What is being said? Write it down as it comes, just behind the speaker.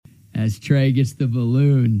as Trey gets the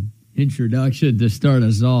balloon introduction to start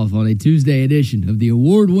us off on a Tuesday edition of the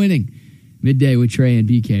award-winning Midday with Trey and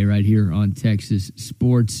BK right here on Texas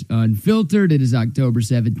Sports Unfiltered. It is October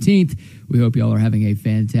 17th. We hope y'all are having a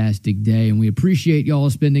fantastic day, and we appreciate y'all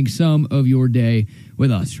spending some of your day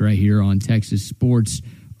with us right here on Texas Sports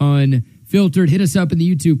Unfiltered. Hit us up in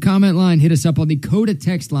the YouTube comment line. Hit us up on the Coda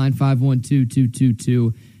text line,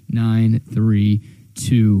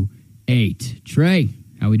 512-222-9328. Trey,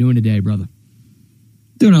 how we doing today, brother?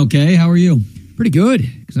 Doing okay. How are you? Pretty good,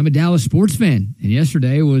 because I'm a Dallas sports fan, and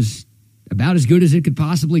yesterday was about as good as it could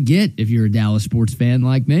possibly get if you're a Dallas sports fan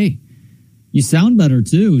like me. You sound better,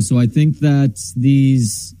 too, so I think that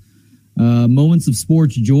these moments of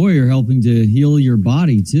sports joy are helping to heal your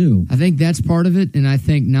body, too. I think that's part of it, and I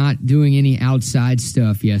think not doing any outside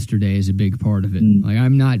stuff yesterday is a big part of it. Like,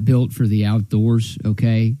 I'm not built for the outdoors,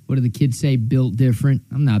 okay? What do the kids say, built different?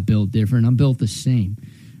 I'm not built different. I'm built the same,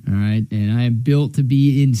 all right? And I am built to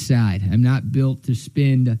be inside. I'm not built to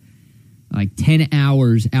spend like 10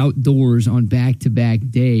 hours outdoors on back-to-back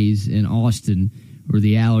days in Austin where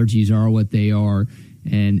the allergies are what they are,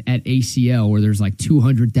 and at ACL where there's like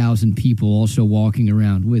 200,000 people also walking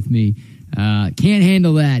around with me. Can't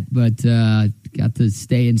handle that, but got to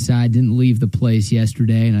stay inside, didn't leave the place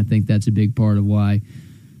yesterday, and I think that's a big part of why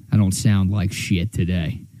I don't sound like shit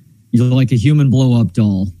today. You're like a human blow-up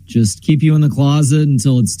doll. Just keep you in the closet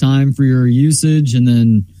until it's time for your usage, and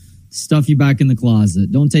then stuff you back in the closet.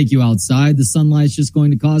 Don't take you outside. The sunlight's just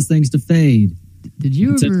going to cause things to fade. Did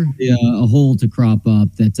you ever a hole to crop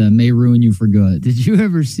up that may ruin you for good? Did you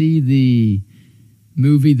ever see the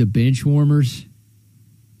movie The Benchwarmers?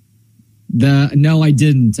 No, I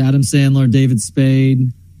didn't. Adam Sandler, David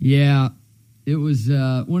Spade. Yeah, it was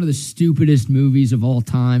one of the stupidest movies of all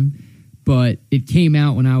time, but it came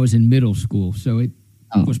out when I was in middle school, so it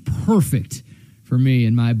was perfect for me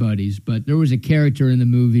and my buddies. But there was a character in the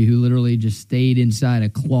movie who literally just stayed inside a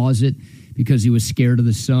closet because he was scared of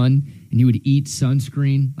the sun, and he would eat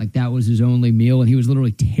sunscreen like that was his only meal, and he was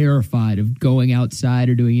literally terrified of going outside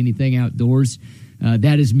or doing anything outdoors.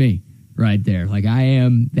 That is me right there. Like, I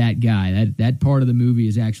am that guy. That part of the movie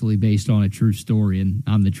is actually based on a true story, and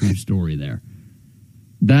I'm the true story there.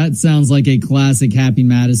 That sounds like a classic Happy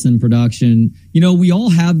Madison production. You know, we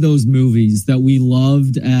all have those movies that we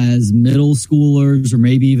loved as middle schoolers or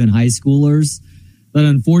maybe even high schoolers that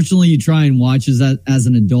unfortunately you try and watch as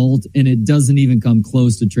an adult and it doesn't even come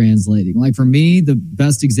close to translating. Like, for me, the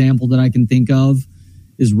best example that I can think of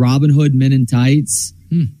is Robin Hood Men in Tights,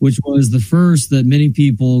 which was the first that many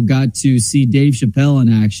people got to see Dave Chappelle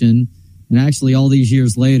in action. And actually, all these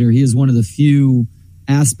years later, he is one of the few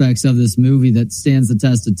aspects of this movie that stands the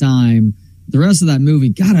test of time. The rest of that movie,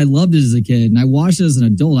 God, I loved it as a kid, and I watched it as an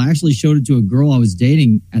adult. I actually showed it to a girl I was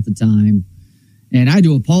dating at the time, and I had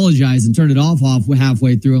to apologize and turn it off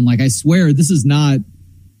halfway through. I'm like, I swear, this is not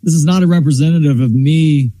a representative of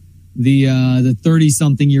me, the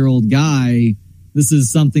 30-something-year-old guy. This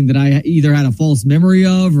is something that I either had a false memory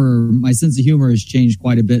of, or my sense of humor has changed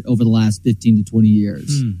quite a bit over the last 15 to 20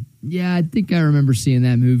 years. Yeah, I think I remember seeing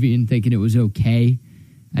that movie and thinking it was okay.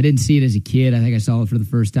 I didn't see it as a kid. I think I saw it for the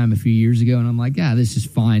first time a few years ago, and I'm like, this is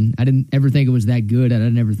fine. I didn't ever think it was that good. I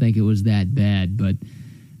didn't ever think it was that bad. But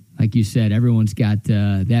like you said, everyone's got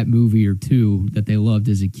that movie or two that they loved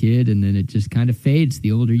as a kid, and then it just kind of fades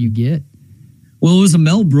the older you get. Well, it was a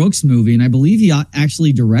Mel Brooks movie, and I believe he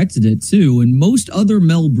actually directed it, too. And most other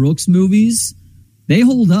Mel Brooks movies, they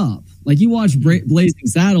hold up. Like, you watch Blazing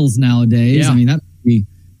Saddles nowadays. Yeah. I mean, that movie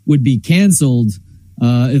would be canceled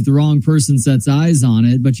if the wrong person sets eyes on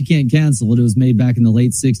it, but you can't cancel it. It was made back in the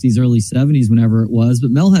late 60s, early 70s, whenever it was. But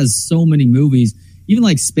Mel has so many movies, even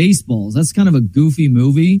like Spaceballs. That's kind of a goofy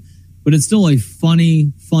movie, but it's still a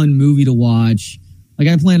funny, fun movie to watch. Like,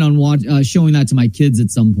 I plan on showing that to my kids at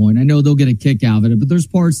some point. I know they'll get a kick out of it, but there's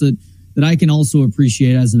parts that I can also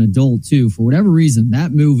appreciate as an adult, too. For whatever reason,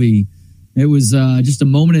 that movie, it was just a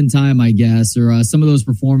moment in time, I guess, or some of those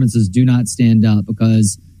performances do not stand up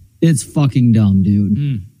because it's fucking dumb,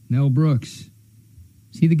 dude. Mel Brooks.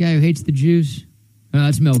 Is he the guy who hates the Jews? Oh,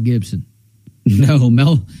 that's Mel Gibson. No,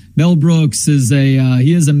 Mel Brooks is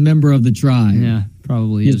he is a member of the tribe. Yeah,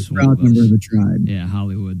 probably He's a proud member of the tribe. Yeah,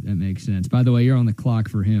 Hollywood. That makes sense. By the way, you're on the clock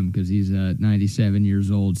for him because he's 97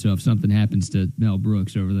 years old. So if something happens to Mel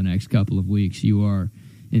Brooks over the next couple of weeks, you are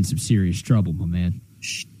in some serious trouble, my man.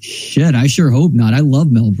 Shit, I sure hope not. I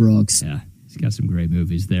love Mel Brooks. Yeah, he's got some great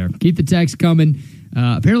movies there. Keep the text coming.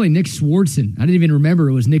 Apparently Nick Swardson. I didn't even remember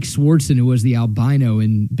it was Nick Swardson who was the albino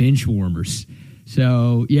in Benchwarmers.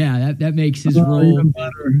 So, yeah, that makes his role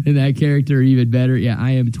in that character even better. Yeah,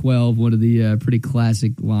 I am 12, one of the pretty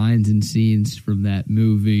classic lines and scenes from that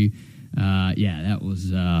movie. Yeah, that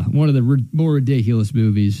was one of the more ridiculous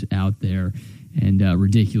movies out there, and a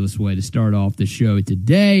ridiculous way to start off the show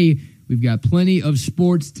today. We've got plenty of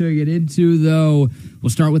sports to get into, though. We'll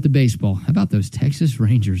start with the baseball. How about those Texas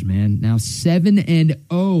Rangers, man? Now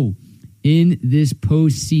 7-0 in this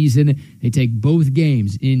postseason. They take both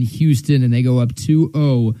games in Houston, and they go up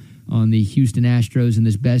 2-0 on the Houston Astros in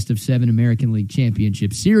this best-of-7 American League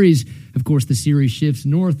Championship Series. Of course, the series shifts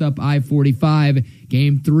north up I-45,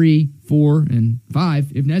 Game 3, 4, and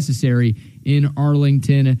 5, if necessary, in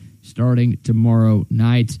Arlington, starting tomorrow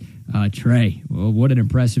night. Trey, well, what an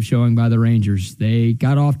impressive showing by the Rangers. They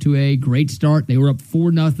got off to a great start. They were up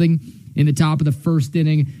 4-0 in the top of the first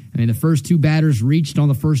inning. I mean, the first two batters reached on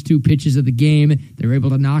the first two pitches of the game. They were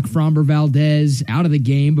able to knock Framber Valdez out of the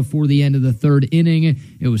game before the end of the third inning.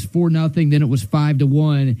 It was 4-0, then it was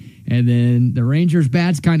 5-1, and then the Rangers'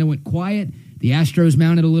 bats kind of went quiet. The Astros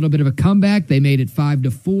mounted a little bit of a comeback. They made it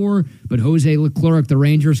 5-4, but Jose Leclerc, the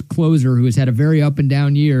Rangers closer, who has had a very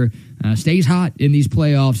up-and-down year, stays hot in these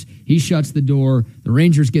playoffs. He shuts the door. The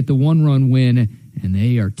Rangers get the one-run win, and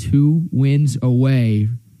they are 2 wins away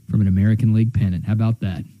from an American League pennant. How about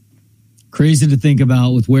that? Crazy to think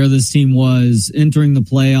about with where this team was entering the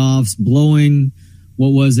playoffs, blowing what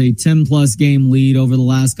was a 10-plus game lead over the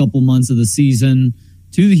last couple months of the season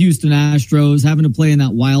to the Houston Astros, having to play in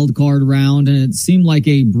that wild card round, and it seemed like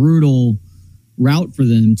a brutal route for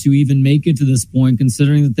them to even make it to this point,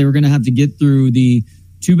 considering that they were going to have to get through the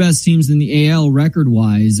 2 best teams in the AL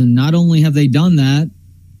record-wise. And not only have they done that,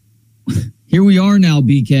 here we are now,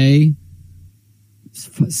 BK,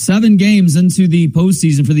 7 games into the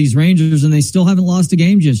postseason for these Rangers, and they still haven't lost a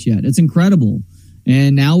game just yet. It's incredible.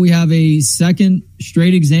 And now we have a second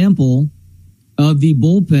straight example of the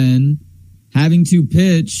bullpen having to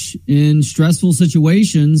pitch in stressful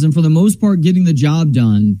situations and for the most part getting the job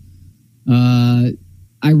done.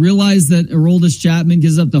 I realize that Aroldis Chapman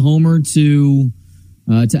gives up the homer to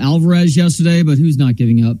Alvarez yesterday, but who's not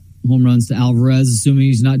giving up home runs to Alvarez, assuming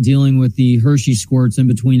he's not dealing with the Hershey squirts in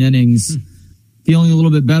between innings? Feeling a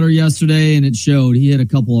little bit better yesterday, and it showed. He hit a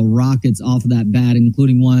couple of rockets off of that bat,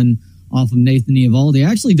 including one off of Nathan Eovaldi.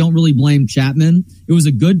 I actually don't really blame Chapman. It was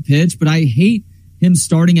a good pitch, but I hate him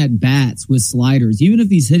starting at bats with sliders. Even if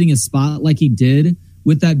he's hitting a spot like he did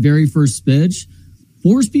with that very first pitch,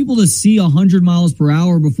 force people to see 100 miles per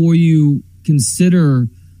hour before you consider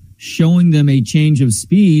showing them a change of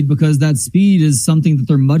speed, because that speed is something that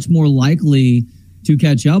they're much more likely to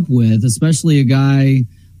catch up with, especially a guy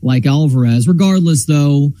like Alvarez. Regardless,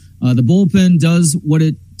 though, the bullpen does what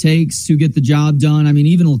it takes to get the job done. I mean,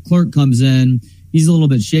 even Leclerc comes in. He's a little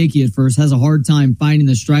bit shaky at first, has a hard time finding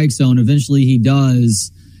the strike zone. Eventually he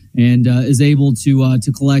does, and is able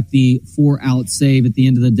to collect the 4-out save at the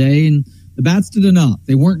end of the day. And the bats did enough.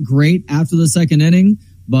 They weren't great after the second inning,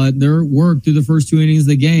 but their work through the first 2 innings of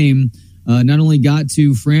the game not only got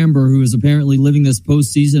to Framber, who is apparently living this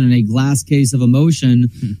postseason in a glass case of emotion,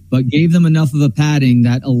 but gave them enough of a padding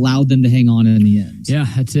that allowed them to hang on in the end. Yeah,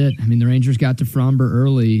 that's it. I mean, the Rangers got to Framber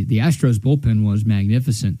early. The Astros bullpen was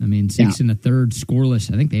magnificent. I mean, 6 in the third,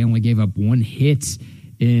 scoreless. I think they only gave up 1 hit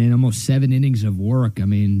in almost 7 innings of work. I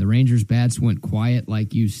mean, the Rangers bats went quiet,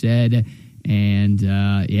 like you said. And,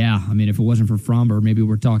 yeah, I mean, if it wasn't for Framber, maybe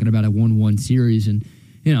we're talking about a 1-1 series. And,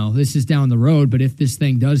 you know, this is down the road, but if this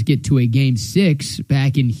thing does get to a Game 6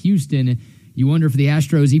 back in Houston, you wonder if the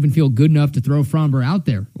Astros even feel good enough to throw Framber out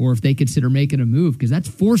there, or if they consider making a move, because that's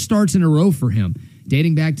 4 starts in a row for him,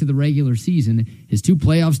 dating back to the regular season. His 2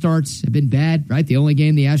 playoff starts have been bad, right? The only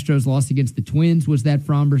game the Astros lost against the Twins was that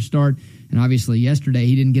Framber start, and obviously yesterday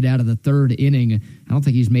he didn't get out of the 3rd inning. I don't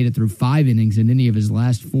think he's made it through 5 innings in any of his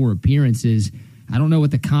last 4 appearances. I don't know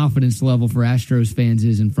what the confidence level for Astros fans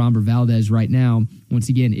is in Framber Valdez right now. Once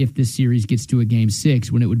again, if this series gets to a Game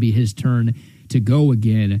 6, when it would be his turn to go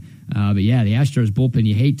again. But yeah, the Astros bullpen,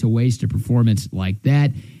 you hate to waste a performance like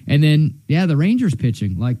that. And then, yeah, the Rangers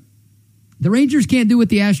pitching. Like, the Rangers can't do what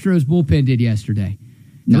the Astros bullpen did yesterday.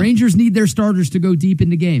 The Rangers need their starters to go deep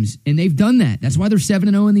into games, and they've done that. That's why they're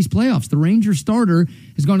 7-0 in these playoffs. The Rangers starter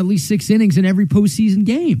has gone at least 6 innings in every postseason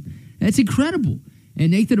game. That's incredible.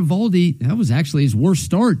 And Nathan Eovaldi, that was actually his worst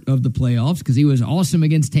start of the playoffs because he was awesome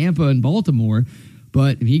against Tampa and Baltimore.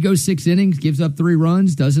 But he goes 6 innings, gives up 3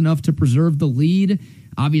 runs, does enough to preserve the lead.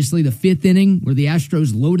 Obviously, the 5th inning where the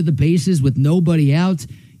Astros loaded the bases with nobody out,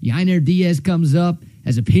 Yainer Diaz comes up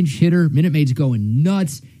as a pinch hitter. Minute Maid's going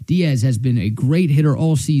nuts. Diaz has been a great hitter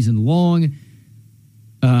all season long.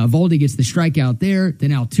 Evaldi gets the strikeout there.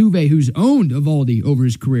 Then Altuve, who's owned Evaldi over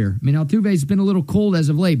his career. I mean, Altuve's been a little cold as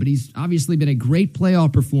of late, but he's obviously been a great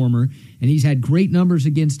playoff performer, and he's had great numbers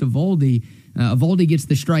against Evaldi. Evaldi gets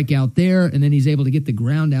the strikeout there, and then he's able to get the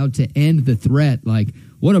ground out to end the threat. Like,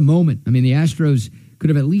 what a moment. I mean, the Astros could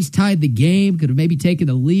have at least tied the game, could have maybe taken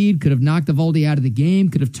the lead, could have knocked Evaldi out of the game,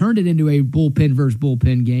 could have turned it into a bullpen versus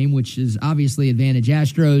bullpen game, which is obviously advantage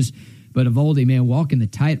Astros. But Evaldi, man, walking the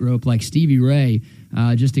tightrope like Stevie Ray,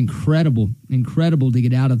 just incredible to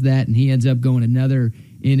get out of that, and he ends up going another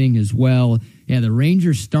inning as well. Yeah, the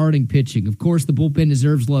Rangers starting pitching. Of course, the bullpen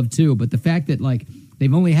deserves love too, but the fact that, like,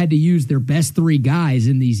 they've only had to use their best three guys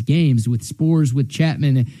in these games with Spores, with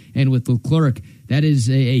Chapman, and with Leclerc, that is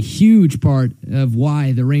a huge part of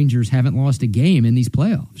why the Rangers haven't lost a game in these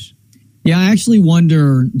playoffs. Yeah, I actually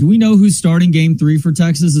wonder, do we know who's starting Game 3 for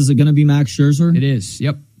Texas? Is it going to be Max Scherzer? It is,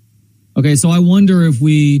 yep. Okay, so I wonder if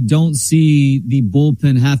we don't see the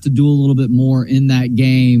bullpen have to do a little bit more in that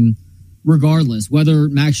game, regardless, whether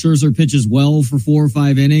Max Scherzer pitches well for 4 or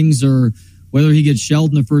 5 innings or whether he gets shelled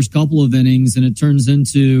in the first couple of innings and it turns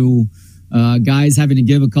into guys having to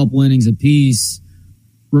give a couple innings apiece.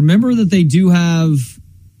 Remember that they do have,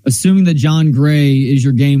 assuming that John Gray is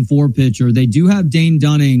your Game 4 pitcher, they do have Dane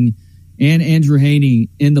Dunning and Andrew Haney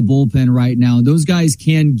in the bullpen right now. Those guys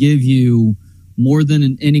can give you more than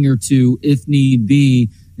an inning or two if need be.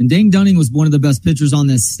 And Dane Dunning was one of the best pitchers on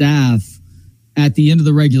this staff at the end of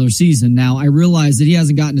the regular season. Now, I realize that he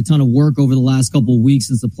hasn't gotten a ton of work over the last couple of weeks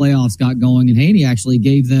since the playoffs got going, and Haney actually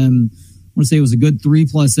gave them, I want to say it was a good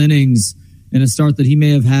 3+ innings in a start that he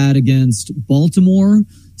may have had against Baltimore.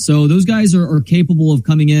 So those guys are capable of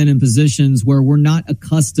coming in positions where we're not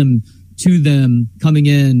accustomed to them coming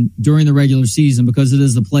in during the regular season because it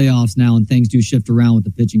is the playoffs now and things do shift around with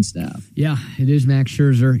the pitching staff. Yeah, it is Max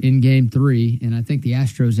Scherzer in Game 3, and I think the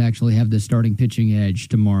Astros actually have the starting pitching edge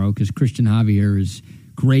tomorrow because Christian Javier is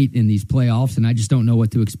great in these playoffs, and I just don't know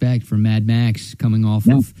what to expect from Mad Max coming off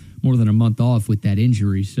of more than a month off with that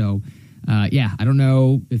injury. So, I don't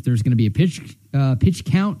know if there's going to be a pitch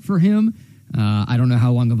count for him. I don't know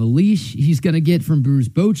how long of a leash he's going to get from Bruce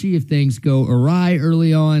Bochy if things go awry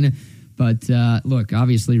early on. But, look,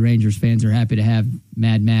 obviously Rangers fans are happy to have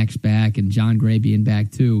Mad Max back, and John Gray being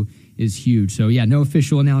back, too, is huge. So, yeah, no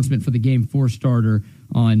official announcement for the Game 4 starter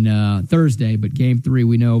on Thursday, but Game 3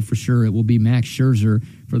 we know for sure it will be Max Scherzer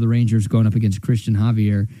for the Rangers going up against Christian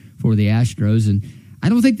Javier for the Astros. And I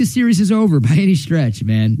don't think this series is over by any stretch,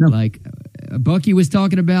 man. No. Like, Bucky was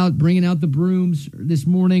talking about bringing out the brooms this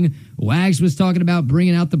morning. Wags was talking about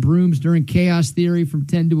bringing out the brooms during Chaos Theory from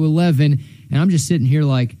 10 to 11. And I'm just sitting here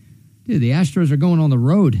like, dude, the Astros are going on the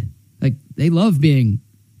road. Like, they love being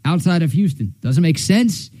outside of Houston. Doesn't make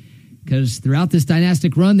sense because throughout this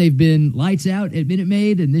dynastic run, they've been lights out at Minute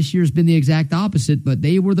Maid, and this year's been the exact opposite, but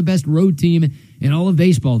they were the best road team in all of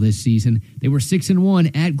baseball this season. They were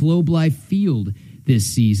 6-1 at Globe Life Field this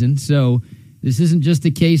season. So this isn't just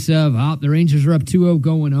a case of, the Rangers are up 2-0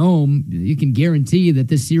 going home. You can guarantee that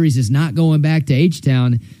this series is not going back to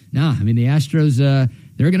H-Town. Nah, I mean, the Astros,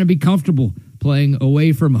 they're going to be comfortable playing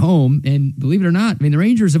away from home. And believe it or not, I mean, the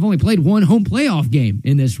Rangers have only played one home playoff game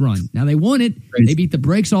in this run. Now, they won it. They beat the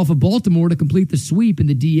brakes off of Baltimore to complete the sweep in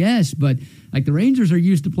the DS. But, like, the Rangers are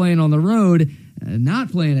used to playing on the road,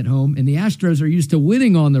 not playing at home. And the Astros are used to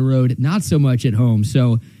winning on the road, not so much at home.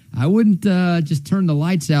 So I wouldn't just turn the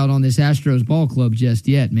lights out on this Astros ball club just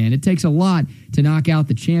yet, man. It takes a lot to knock out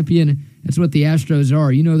the champion. That's what the Astros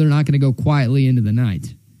are. You know they're not going to go quietly into the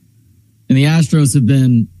night. And the Astros have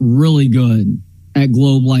been really good at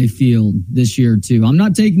Globe Life Field this year, too. I'm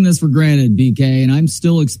not taking this for granted, BK, and I'm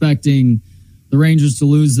still expecting the Rangers to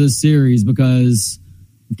lose this series because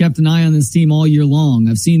I've kept an eye on this team all year long.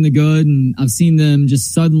 I've seen the good, and I've seen them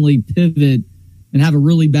just suddenly pivot and have a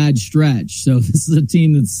really bad stretch. So this is a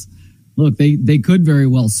team that's, look, they could very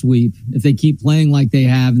well sweep if they keep playing like they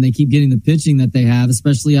have and they keep getting the pitching that they have,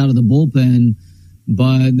 especially out of the bullpen.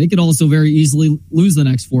 But they could also very easily lose the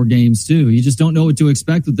next 4 games, too. You just don't know what to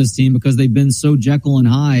expect with this team because they've been so Jekyll and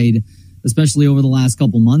Hyde, especially over the last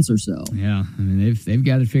couple months or so. Yeah, I mean, they've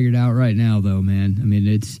got it figured out right now, though, man. I mean,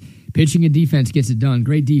 it's pitching and defense gets it done.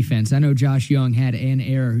 Great defense. I know Josh Young had an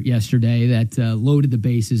error yesterday that loaded the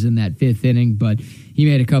bases in that 5th inning, but he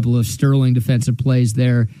made a couple of sterling defensive plays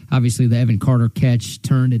there. Obviously, the Evan Carter catch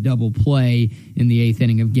turned a double play in the 8th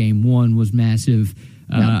inning of Game 1 was massive.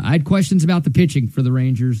 I had questions about the pitching for the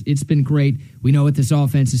Rangers. It's been great. We know what this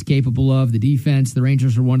offense is capable of. The defense, the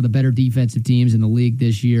Rangers are one of the better defensive teams in the league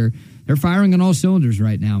this year. They're firing on all cylinders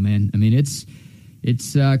right now, man. I mean, it's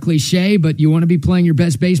It's cliche, but you want to be playing your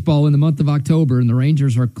best baseball in the month of October, and the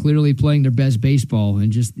Rangers are clearly playing their best baseball.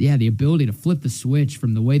 And just, the ability to flip the switch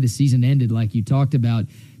from the way the season ended, like you talked about,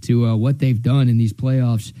 to what they've done in these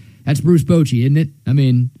playoffs. That's Bruce Bochy, isn't it? I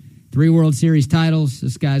mean, 3 World Series titles.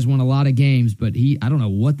 This guy's won a lot of games, but I don't know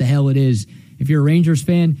what the hell it is. If you're a Rangers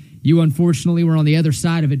fan, you unfortunately were on the other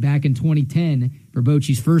side of it back in 2010 for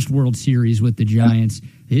Bochy's first World Series with the Giants.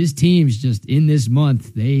 His teams just in this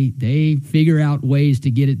month, they figure out ways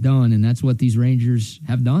to get it done, and that's what these Rangers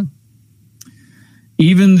have done.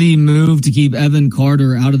 Even the move to keep Evan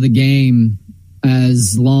Carter out of the game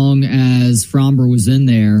as long as Fromber was in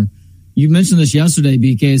there. You mentioned this yesterday,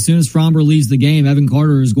 BK. As soon as Fromber leaves the game, Evan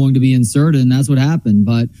Carter is going to be inserted, and that's what happened.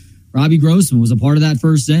 But Robbie Grossman was a part of that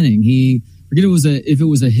first inning. Forget if it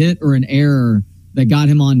was a hit or an error that got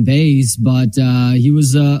him on base, but he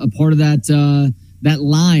was a part of that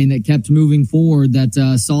line that kept moving forward that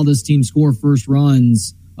saw this team score 4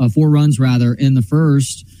 runs in the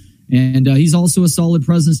first. And he's also a solid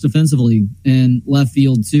presence defensively in left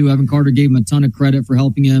field, too. Evan Carter gave him a ton of credit for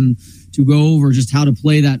helping him to go over just how to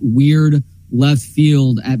play that weird left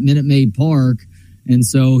field at Minute Maid Park. And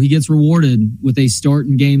so he gets rewarded with a start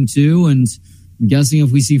in Game 2. And I'm guessing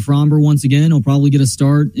if we see Fromber once again, he'll probably get a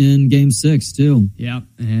start in Game 6, too. Yeah,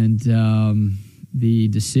 and the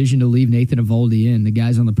decision to leave Nathan Eovaldi in, the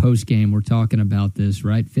guys on the post game were talking about this,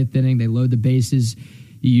 right? 5th inning, they load the bases.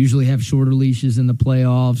 You usually have shorter leashes in the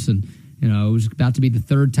playoffs, and it was about to be the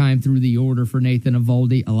 3rd time through the order for Nathan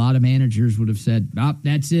Eovaldi. A lot of managers would have said,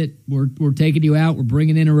 that's it. We're taking you out. We're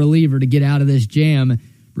bringing in a reliever to get out of this jam.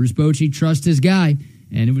 Bruce Bochy trusts his guy,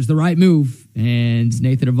 and it was the right move. And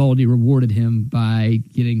Nathan Eovaldi rewarded him by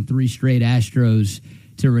getting 3 straight Astros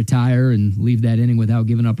to retire and leave that inning without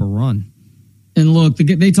giving up a run. And look,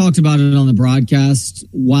 they talked about it on the broadcast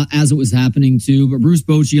as it was happening too, but Bruce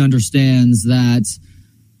Bochy understands that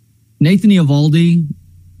Nathan Eovaldi,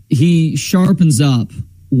 he sharpens up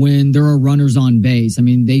when there are runners on base. I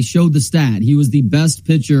mean, they showed the stat. He was the best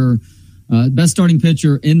starting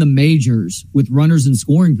pitcher in the majors with runners in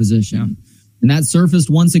scoring position. Yeah. And that surfaced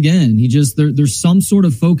once again. There's some sort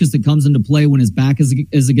of focus that comes into play when his back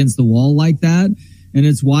is against the wall like that. And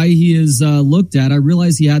it's why he is looked at. I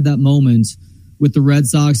realize he had that moment with the Red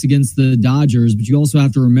Sox against the Dodgers, but you also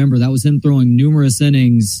have to remember that was him throwing numerous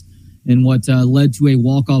innings in what led to a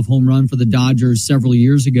walk-off home run for the Dodgers several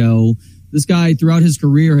years ago. This guy, throughout his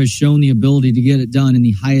career, has shown the ability to get it done in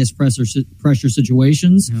the highest pressure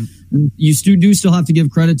situations. Yep. And you do still have to give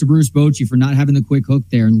credit to Bruce Bochy for not having the quick hook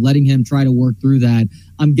there and letting him try to work through that.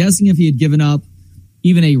 I'm guessing if he had given up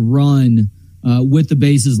even a run with the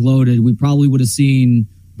bases loaded, we probably would have seen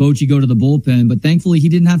Bochy go to the bullpen. But thankfully, he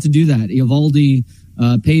didn't have to do that. Eovaldi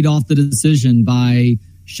paid off the decision by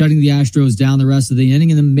shutting the Astros down the rest of the inning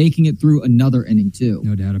and then making it through another inning, too.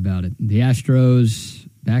 No doubt about it. The Astros,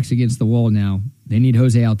 backs against the wall now. They need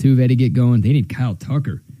Jose Altuve to get going. They need Kyle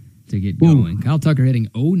Tucker to get going. Kyle Tucker hitting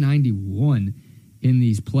 .091 in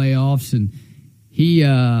these playoffs, and he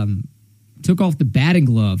took off the batting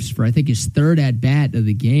gloves for, I think, his 3rd at-bat of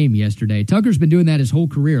the game yesterday. Tucker's been doing that his whole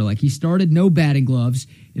career. Like, he started no batting gloves,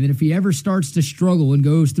 and then if he ever starts to struggle and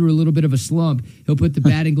goes through a little bit of a slump, he'll put the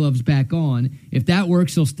batting gloves back on. If that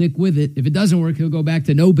works, he'll stick with it. If it doesn't work, he'll go back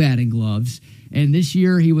to no batting gloves. And this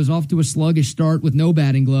year, he was off to a sluggish start with no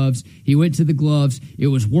batting gloves. He went to the gloves. It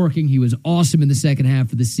was working. He was awesome in the second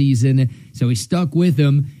half of the season. So he stuck with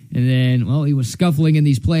him. And then, he was scuffling in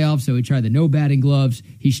these playoffs, so he tried the no batting gloves.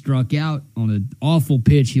 He struck out on an awful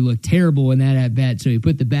pitch. He looked terrible in that at-bat, so he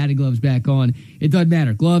put the batting gloves back on. It doesn't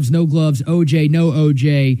matter. Gloves, no gloves, OJ, no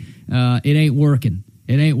OJ. It ain't working.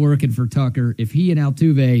 It ain't working for Tucker. If he and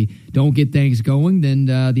Altuve don't get things going, then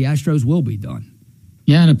the Astros will be done.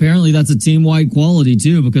 Yeah, and apparently that's a team-wide quality,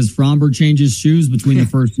 too, because Fromber changes shoes between the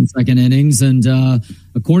first and second innings. And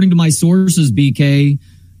according to my sources, BK,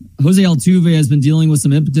 Jose Altuve has been dealing with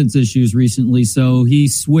some impotence issues recently, so he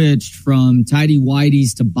switched from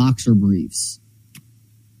tighty-whities to boxer briefs.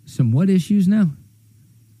 Some what issues now?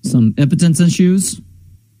 Some impotence issues. Does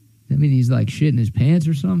that mean he's like shitting his pants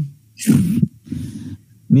or something?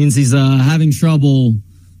 Means he's having trouble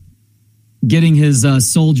getting his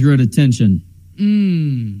soldier at attention.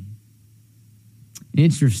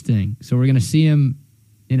 Interesting. So we're going to see him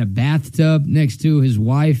in a bathtub next to his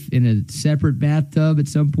wife in a separate bathtub at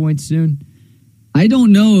some point soon? I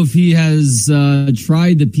don't know if he has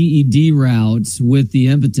tried the PED route with the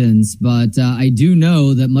impotence, but I do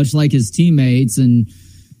know that much like his teammates and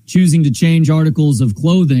choosing to change articles of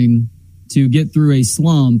clothing to get through a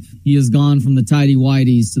slump, he has gone from the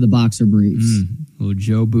tighty-whities to the boxer briefs. Little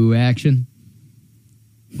Joe Boo action.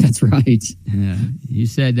 That's right. Yeah. You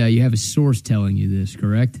said you have a source telling you this,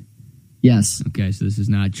 correct? Yes. Okay, so this is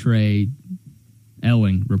not Trey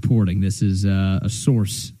Elling reporting. This is a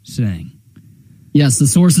source saying. Yes, the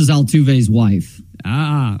source is Altuve's wife.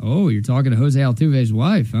 You're talking to Jose Altuve's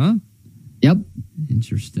wife, huh? Yep.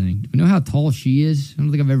 Interesting. Do we know how tall she is? I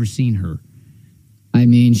don't think I've ever seen her. I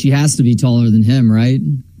mean, she has to be taller than him, right?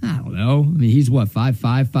 I don't know. I mean, he's what,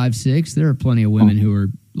 5'5", 5'6"? There are plenty of women who are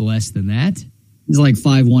less than that. He's like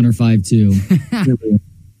 5'1" or 5'2".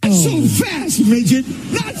 Not so fast, midget.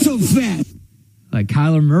 Not so fast. Like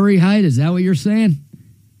Kyler Murray height? Is that what you're saying?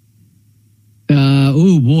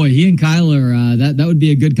 Oh boy, he and Kyler, that would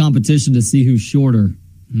be a good competition to see who's shorter.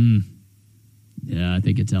 Yeah, I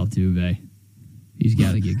think it's Altuve. He's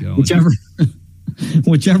got to get going.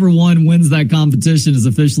 Whichever one wins that competition is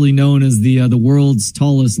officially known as the world's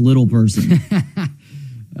tallest little person.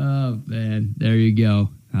 Oh man, there you go.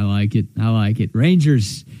 I like it.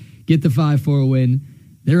 Rangers get the 5-4 win.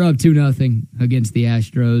 They're up 2-0 against the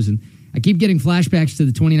Astros, and I keep getting flashbacks to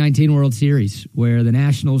the 2019 World Series where the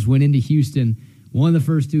Nationals went into Houston, won the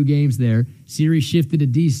first 2 games there. Series shifted to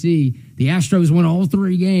D.C. The Astros won all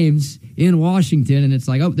 3 games in Washington, and it's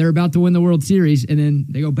like, they're about to win the World Series, and then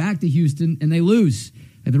they go back to Houston, and they lose.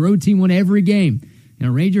 And the road team won every game.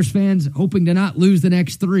 Rangers fans hoping to not lose the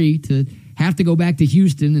next 3 to have to go back to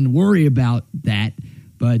Houston and worry about that.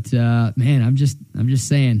 But, man, I'm just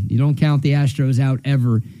saying, you don't count the Astros out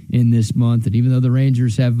ever in this month. And even though the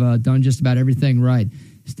Rangers have done just about everything right,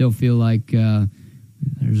 still feel like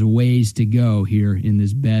there's a ways to go here in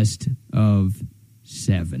this best of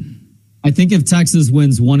 7. I think if Texas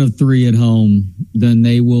wins 1 of 3 at home, then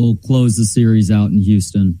they will close the series out in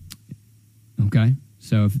Houston. Okay.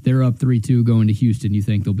 So if they're up 3-2 going to Houston, you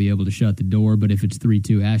think they'll be able to shut the door. But if it's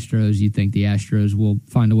 3-2 Astros, you think the Astros will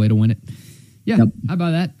find a way to win it? Yeah, yep. How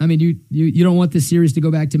about that? I mean, you don't want this series to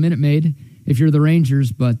go back to Minute Maid if you're the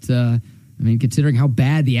Rangers, but I mean, considering how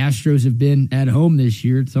bad the Astros have been at home this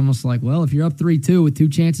year, it's almost like, well, if you're up 3-2 with 2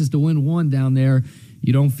 chances to win 1 down there,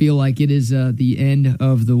 you don't feel like it is the end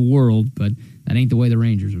of the world, but that ain't the way the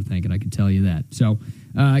Rangers are thinking, I can tell you that. So,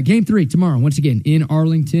 Game 3 tomorrow, once again, in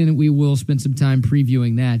Arlington. We will spend some time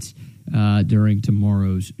previewing that during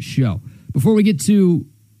tomorrow's show. Before we get to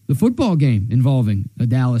the football game involving a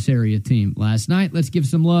Dallas area team last night, let's give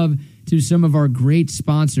some love to some of our great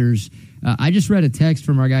sponsors. I just read a text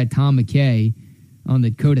from our guy Tom McKay on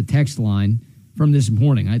the Coda text line from this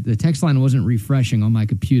morning. The text line wasn't refreshing on my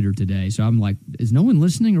computer today, so I'm like, is no one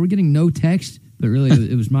listening? Are we getting no text? But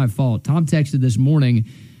really, it was my fault. Tom texted this morning,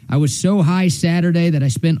 I was so high Saturday that I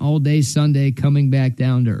spent all day Sunday coming back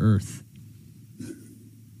down to earth.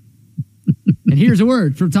 And here's a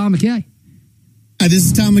word from Tom McKay. Hi, this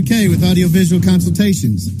is Tom McKay with Audiovisual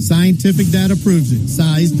Consultations. Scientific data proves it.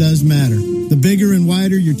 Size does matter. The bigger and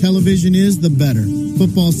wider your television is, the better.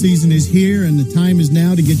 Football season is here, and the time is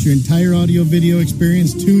now to get your entire audio-video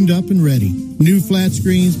experience tuned up and ready. New flat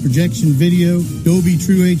screens, projection video, Dolby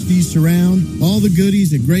True HD surround, all the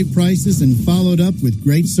goodies at great prices and followed up with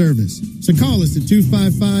great service. So call us at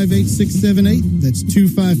 255-8678. That's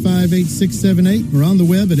 255-8678 or on the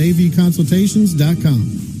web at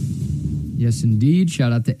avconsultations.com. Yes, indeed.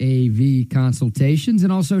 Shout out to AV Consultations,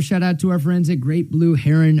 and also shout out to our friends at Great Blue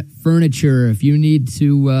Heron Furniture. If you need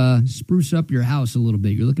to spruce up your house a little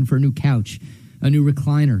bit, you're looking for a new couch, a new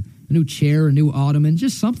recliner, a new chair, a new ottoman,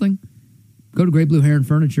 just something, go to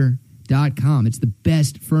greatblueheronfurniture.com. It's the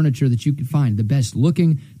best furniture that you can find, the best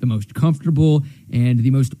looking, the most comfortable, and the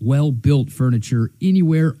most well-built furniture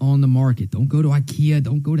anywhere on the market. Don't go to IKEA.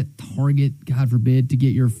 Don't go to Target, God forbid, to get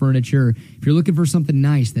your furniture. If you're looking for something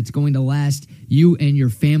nice that's going to last you and your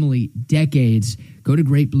family decades, go to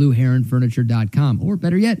greatblueheronfurniture.com. Or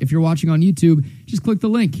better yet, if you're watching on YouTube, just click the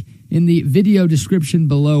link in the video description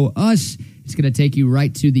below us. It's going to take you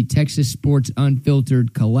right to the Texas Sports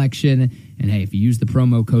Unfiltered collection. And hey, if you use the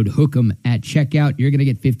promo code HOOK'em at checkout, you're going to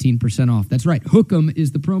get 15% off. That's right. HOOK'em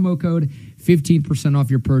is the promo code, 15% off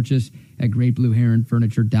your purchase at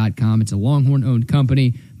greatblueheronfurniture.com. It's a Longhorn-owned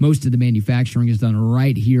company. Most of the manufacturing is done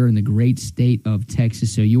right here in the great state of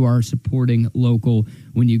Texas. So you are supporting local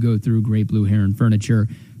when you go through Great Blue Heron Furniture.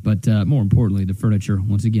 But more importantly, the furniture,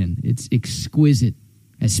 once again, it's exquisite.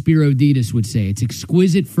 As Spiro Ditas would say, it's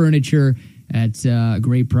exquisite furniture at a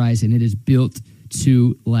great price, and it is built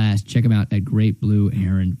to last. Check them out at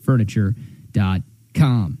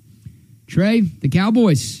greatblueheronfurniture.com. Trey, the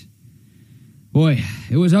Cowboys. Boy,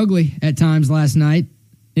 it was ugly at times last night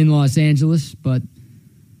in Los Angeles, but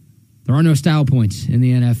there are no style points in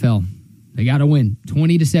the NFL. They got to win.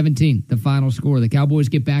 20-17, the final score. The Cowboys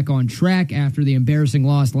get back on track after the embarrassing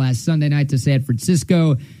loss last Sunday night to San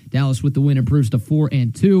Francisco. Dallas with the win improves to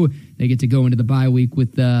 4-2. They get to go into the bye week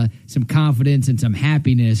with some confidence and some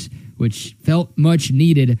happiness, which felt much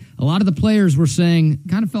needed. A lot of the players were saying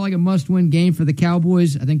kind of felt like a must-win game for the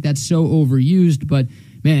Cowboys. I think that's so overused, but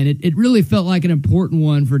man, it really felt like an important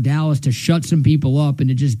one for Dallas to shut some people up and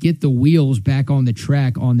to just get the wheels back on the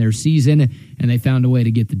track on their season, and they found a way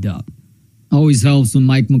to get the dub. Always helps when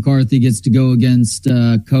Mike McCarthy gets to go against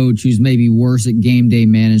a coach who's maybe worse at game day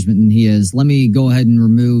management than he is. Let me go ahead and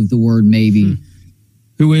remove the word maybe.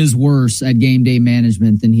 Who is worse at game day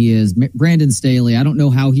management than he is? Brandon Staley. I don't know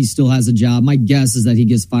how he still has a job. My guess is that he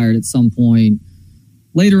gets fired at some point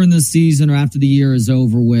later in this season or after the year is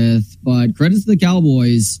over with. But credit to the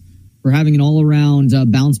Cowboys for having an all-around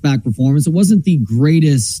bounce-back performance. It wasn't the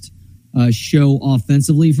greatest show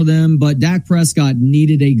offensively for them, but Dak Prescott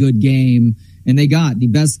needed a good game, and they got the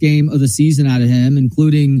best game of the season out of him,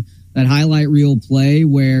 including that highlight reel play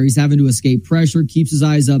where he's having to escape pressure, keeps his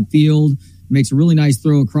eyes upfield, makes a really nice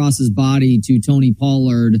throw across his body to Tony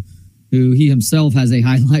Pollard, who he himself has a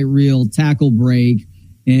highlight reel tackle break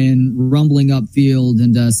and rumbling upfield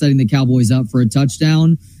and setting the Cowboys up for a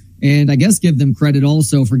touchdown. And I guess give them credit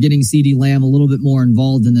also for getting CeeDee Lamb a little bit more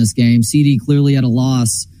involved in this game. CeeDee clearly had a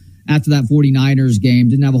loss after that 49ers game.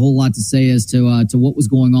 Didn't have a whole lot to say as to what was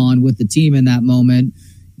going on with the team in that moment.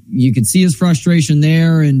 You could see his frustration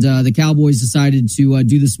there, and the Cowboys decided to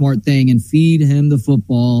do the smart thing and feed him the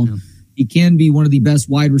football. Yeah. He can be one of the best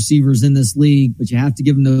wide receivers in this league, but you have to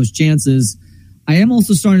give him those chances. I am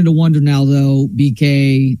also starting to wonder now, though,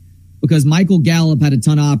 BK, because Michael Gallup had a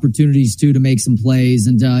ton of opportunities, too, to make some plays,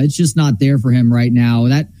 and it's just not there for him right now.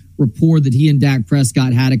 That rapport that he and Dak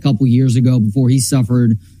Prescott had a couple years ago before he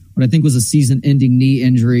suffered what I think was a season-ending knee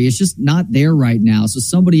injury, it's just not there right now. So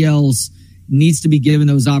somebody else needs to be given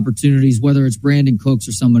those opportunities, whether it's Brandon Cooks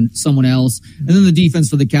or someone else. And then the defense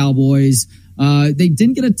for the Cowboys, they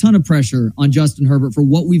didn't get a ton of pressure on Justin Herbert for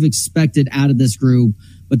what we've expected out of this group,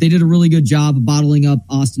 but they did a really good job of bottling up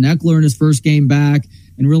Austin Eckler in his first game back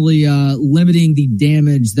and really limiting the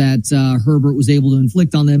damage that Herbert was able to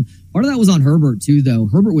inflict on them. Part of that was on Herbert, too, though.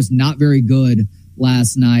 Herbert was not very good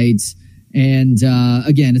last night. And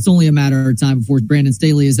again, it's only a matter of time before Brandon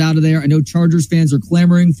Staley is out of there. I know Chargers fans are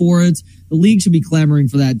clamoring for it. The league should be clamoring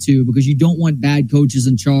for that too, because you don't want bad coaches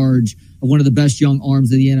in charge of one of the best young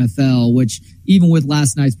arms of the NFL, which even with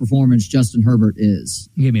last night's performance, Justin Herbert is.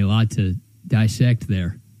 You gave me a lot to dissect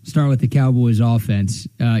there. Start with the Cowboys offense.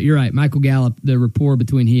 You're right. Michael Gallup, the rapport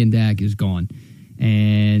between he and Dak is gone.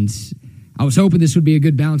 And I was hoping this would be a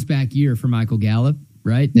good bounce back year for Michael Gallup,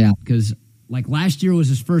 right? Yeah. Because like last year was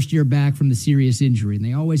his first year back from the serious injury. And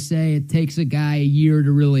they always say it takes a guy a year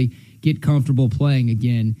to really get comfortable playing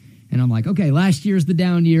again. And I'm like, okay, last year's the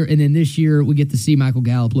down year. And then this year we get to see Michael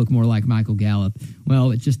Gallup look more like Michael Gallup.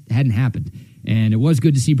 Well, it just hadn't happened. And it was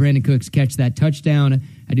good to see Brandon Cooks catch that touchdown.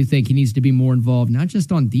 I do think he needs to be more involved, not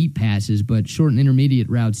just on deep passes, but short and intermediate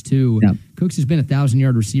routes too. Yep. Cooks has been a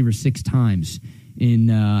 1,000-yard receiver 6 times in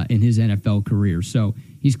his NFL career. So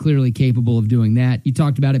he's clearly capable of doing that. You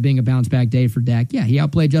talked about it being a bounce-back day for Dak. Yeah, he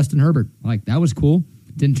outplayed Justin Herbert. Like, that was cool.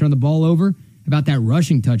 Didn't turn the ball over. About that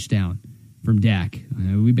rushing touchdown from Dak.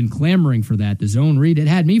 We've been clamoring for that. The zone read, it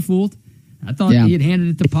had me fooled. I thought he had handed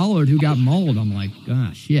it to Pollard, who got mauled. I'm like,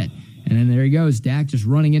 gosh, shit. And then there he goes, Dak just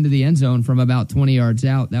running into the end zone from about 20 yards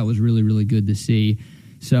out. That was really, really good to see.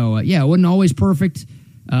 So, it wasn't always perfect.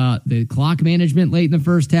 The clock management late in the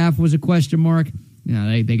first half was a question mark. You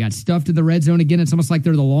know, they got stuffed in the red zone again. It's almost like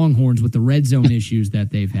they're the Longhorns with the red zone issues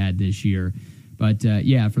that they've had this year. But,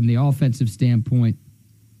 from the offensive standpoint,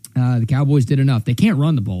 the Cowboys did enough. They can't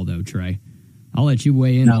run the ball, though, Trey. I'll let you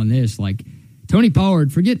weigh in on this. Like, Tony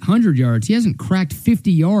Pollard, forget 100 yards. He hasn't cracked 50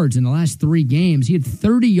 yards in the last 3 games. He had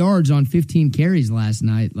 30 yards on 15 carries last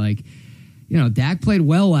night. Like, Dak played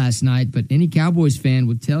well last night, but any Cowboys fan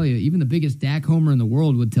would tell you, even the biggest Dak homer in the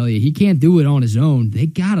world would tell you, he can't do it on his own. They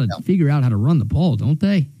got to figure out how to run the ball, don't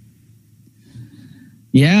they?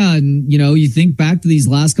 Yeah, and, you think back to these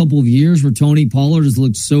last couple of years where Tony Pollard has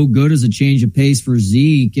looked so good as a change of pace for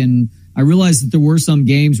Zeke, and I realized that there were some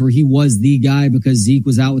games where he was the guy because Zeke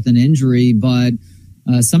was out with an injury, but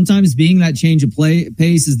sometimes being that change of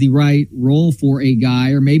pace is the right role for a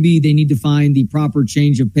guy, or maybe they need to find the proper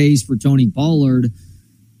change of pace for Tony Pollard.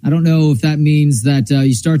 I don't know if that means that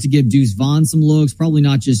you start to give Deuce Vaughn some looks. Probably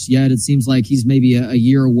not just yet. It seems like he's maybe a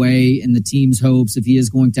year away in the team's hopes if he is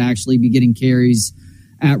going to actually be getting carries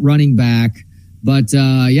at running back. But,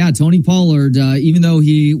 Tony Pollard, even though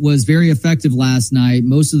he was very effective last night,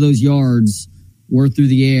 most of those yards were through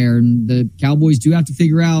the air. And the Cowboys do have to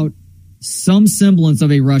figure out some semblance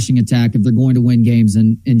of a rushing attack if they're going to win games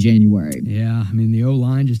in January. Yeah, I mean, the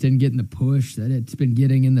O-line just didn't get in the push that it's been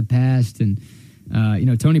getting in the past. And,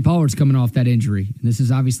 Tony Pollard's coming off that injury. And this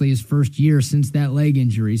is obviously his first year since that leg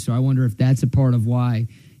injury, so I wonder if that's a part of why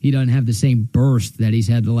he doesn't have the same burst that he's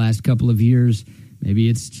had the last couple of years. Maybe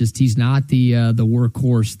it's just he's not the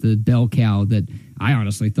workhorse, the bell cow that I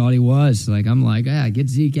honestly thought he was. I'm like, get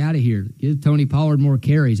Zeke out of here. Give Tony Pollard more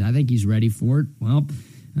carries. I think he's ready for it. Well,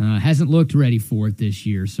 hasn't looked ready for it this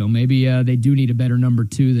year. So maybe they do need a better number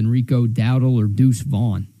 2 than Rico Dowdle or Deuce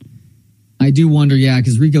Vaughn. I do wonder,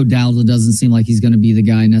 because Rico Dowdle doesn't seem like he's going to be the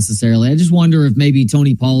guy necessarily. I just wonder if maybe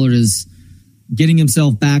Tony Pollard is getting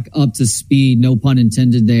himself back up to speed, no pun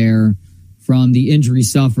intended there, from the injury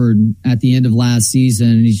suffered at the end of last season.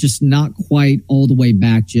 And he's just not quite all the way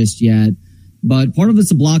back just yet. But part of it's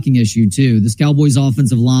a blocking issue, too. This Cowboys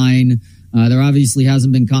offensive line, there obviously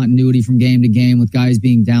hasn't been continuity from game to game with guys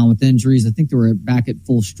being down with injuries. I think they were back at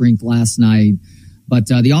full strength last night. But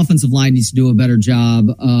the offensive line needs to do a better job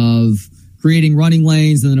of creating running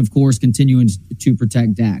lanes and then, of course, continuing to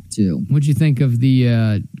protect Dak, too. What'd you think of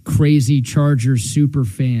the crazy Chargers super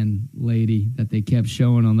fan lady that they kept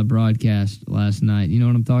showing on the broadcast last night? You know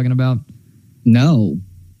what I'm talking about? No.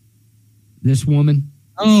 This woman?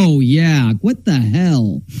 Oh, yeah. What the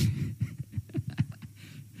hell?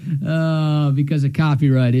 Because of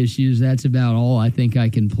copyright issues, that's about all I think I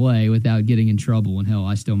can play without getting in trouble. And hell,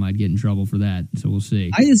 I still might get in trouble for that. So we'll see.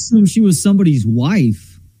 I assume she was somebody's wife.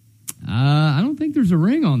 I don't think there's a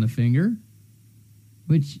ring on the finger.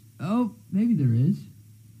 Maybe there is.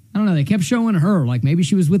 I don't know. They kept showing her. Like maybe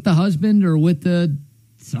she was with the husband or with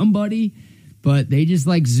somebody. But they just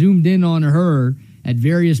zoomed in on her at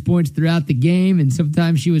various points throughout the game, and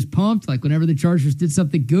sometimes she was pumped. Like whenever the Chargers did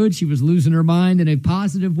something good, she was losing her mind in a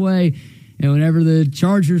positive way. And whenever the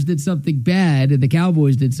Chargers did something bad and the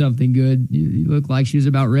Cowboys did something good, you looked like she was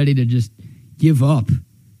about ready to just give up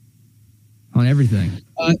on everything.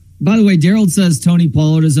 By the way, Daryl says Tony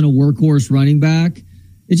Pollard isn't a workhorse running back.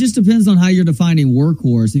 It just depends on how you're defining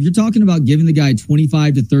workhorse. If you're talking about giving the guy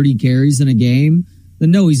 25 to 30 carries in a game,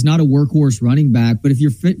 then no, he's not a workhorse running back. But if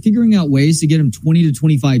you're figuring out ways to get him 20 to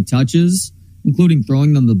 25 touches, including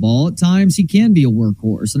throwing them the ball at times, he can be a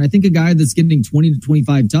workhorse. And I think a guy that's getting 20 to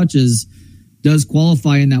 25 touches does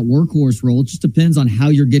qualify in that workhorse role. It just depends on how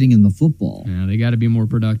you're getting in the football. Yeah, they got to be more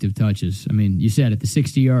productive touches. I mean, you said it, the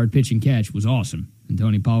 60-yard pitch and catch was awesome. And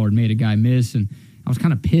Tony Pollard made a guy miss, and I was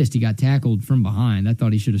kind of pissed he got tackled from behind. I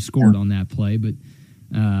thought he should have scored on that play, but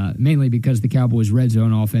mainly because the Cowboys' red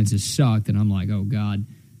zone offenses sucked, and I'm like, oh, God,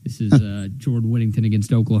 this is Jordan Whittington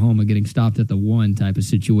against Oklahoma getting stopped at the 1 type of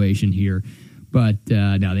situation here. But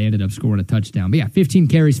no, they ended up scoring a touchdown. But yeah, 15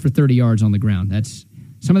 carries for 30 yards on the ground.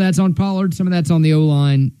 Some of that's on Pollard, some of that's on the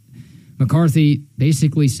O-line. McCarthy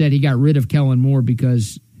basically said he got rid of Kellen Moore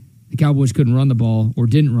because the Cowboys couldn't run the ball or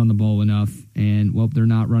didn't run the ball enough. And, well, they're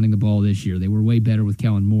not running the ball this year. They were way better with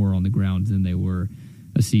Kellen Moore on the ground than they were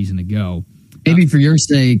a season ago. Maybe for your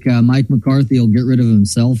sake, Mike McCarthy will get rid of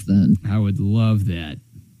himself then. I would love that.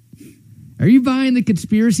 Are you buying the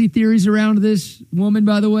conspiracy theories around this woman,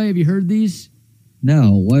 by the way? Have you heard these?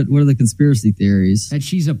 No. What are the conspiracy theories? That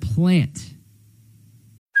she's a plant.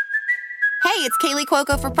 Hey, it's Kaylee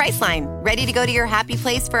Cuoco for Priceline. Ready to go to your happy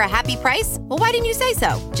place for a happy price? Well, why didn't you say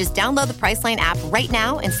so? Just download the Priceline app right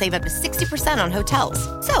now and save up to 60% on hotels.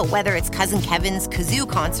 So whether it's Cousin Kevin's Kazoo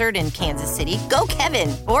Concert in Kansas City, go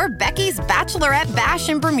Kevin, or Becky's Bachelorette Bash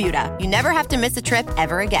in Bermuda, you never have to miss a trip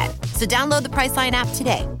ever again. So download the Priceline app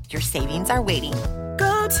today. Your savings are waiting.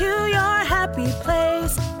 Go to your happy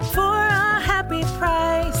place for a happy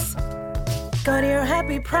price. Go to your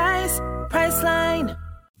happy price, Priceline.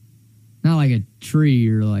 Not like a tree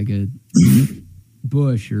or like a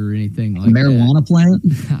bush or anything like marijuana that.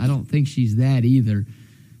 Plant? I don't think she's that either.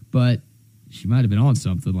 But she might have been on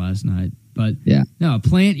something last night. But yeah. No, a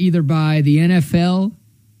plant either by the NFL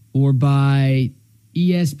or by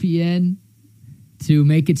ESPN to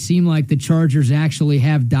make it seem like the Chargers actually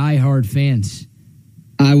have diehard fans.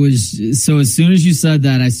 So as soon as you said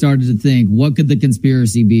that, I started to think, what could the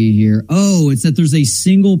conspiracy be here? Oh, it's that there's a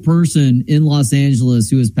single person in Los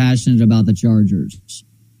Angeles who is passionate about the Chargers.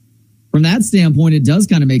 From that standpoint, it does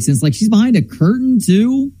kind of make sense. Like she's behind a curtain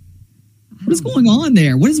too. What is going on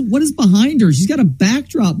there? What is behind her? She's got a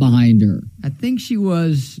backdrop behind her. I think she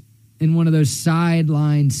was in one of those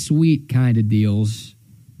sideline suite kind of deals,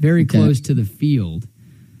 very close to the field.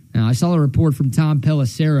 Now, I saw a report from Tom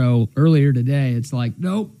Pelissero earlier today. It's like,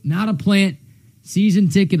 nope, not a plant, season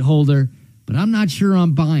ticket holder, but I'm not sure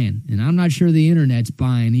I'm buying, and I'm not sure the internet's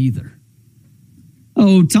buying either.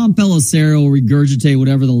 Oh, Tom Pelissero will regurgitate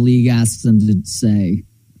whatever the league asks him to say.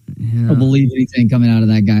 I don't believe anything coming out of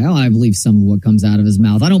that guy. Oh, I believe some of what comes out of his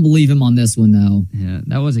mouth. I don't believe him on this one, though. Yeah,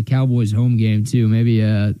 that was a Cowboys home game, too. Maybe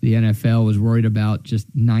the NFL was worried about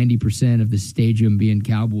just 90% of the stadium being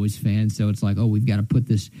Cowboys fans. So it's like, oh, we've got to put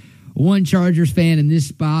this one Chargers fan in this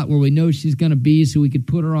spot where we know she's going to be so we could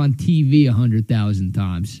put her on TV 100,000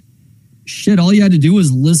 times. Shit, all you had to do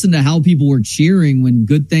was listen to how people were cheering when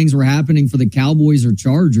good things were happening for the Cowboys or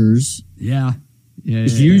Chargers. Yeah.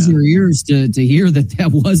 Just use your ears to hear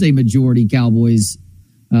that was a majority Cowboys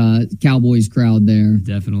crowd there.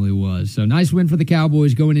 Definitely was. So nice win for the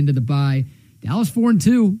Cowboys going into the bye. Dallas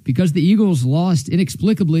 4-2 because the Eagles lost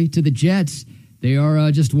inexplicably to the Jets. They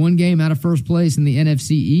are just one game out of first place in the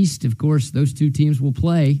NFC East. Of course, those two teams will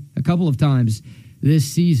play a couple of times this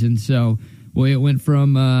season. So, boy, it went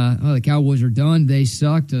from the Cowboys are done, they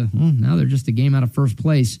sucked, to now they're just a game out of first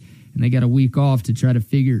place. And they got a week off to try to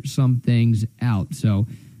figure some things out. So,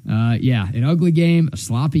 an ugly game, a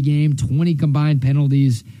sloppy game, 20 combined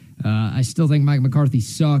penalties. I still think Mike McCarthy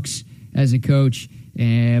sucks as a coach.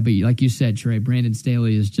 But like you said, Trey, Brandon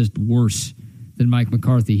Staley is just worse than Mike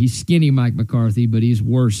McCarthy. He's skinny Mike McCarthy, but he's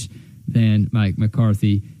worse than Mike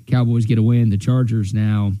McCarthy. Cowboys get a win. The Chargers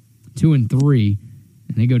now 2-3,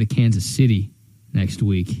 and they go to Kansas City next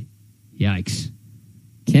week. Yikes.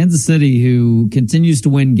 Kansas City, who continues to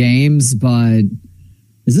win games, but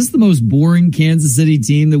is this the most boring Kansas City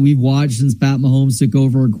team that we've watched since Pat Mahomes took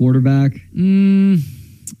over at quarterback?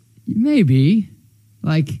 Maybe.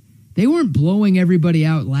 Like, they weren't blowing everybody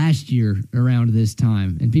out last year around this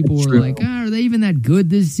time, and people were like, are they even that good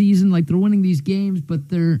this season? Like, they're winning these games, but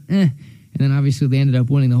they're And then, obviously, they ended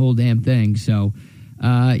up winning the whole damn thing, so...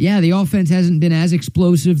 the offense hasn't been as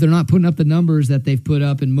explosive. They're not putting up the numbers that they've put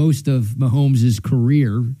up in most of Mahomes'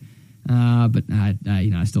 career. But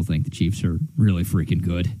I still think the Chiefs are really freaking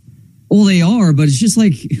good. Well, they are, but it's just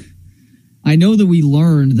like, I know that we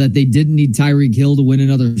learned that they didn't need Tyreek Hill to win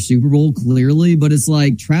another Super Bowl, clearly, but it's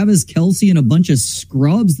like Travis Kelce and a bunch of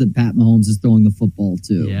scrubs that Pat Mahomes is throwing the football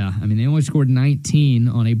to. Yeah, I mean, they only scored 19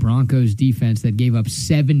 on a Broncos defense that gave up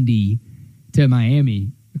 70 to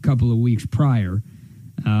Miami a couple of weeks prior.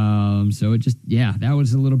 So it just, that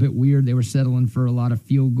was a little bit weird. They were settling for a lot of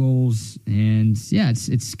field goals. And,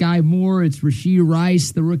 it's Sky Moore. It's Rashee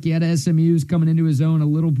Rice, the rookie out of SMU's coming into his own a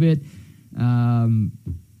little bit.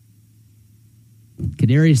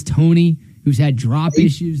 Kadarius Toney, who's had drop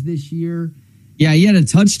issues this year. Yeah, he had a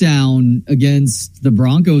touchdown against the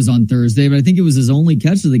Broncos on Thursday, but I think it was his only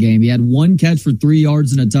catch of the game. He had one catch for 3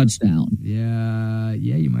 yards and a touchdown. Yeah,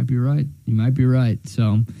 you might be right.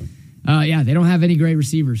 So... they don't have any great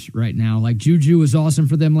receivers right now. Like, Juju was awesome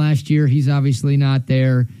for them last year. He's obviously not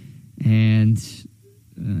there. And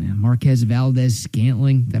Marquez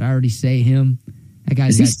Valdez-Scantling, did I already say him? That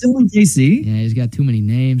guy's Is he still in KC? Yeah, he's got too many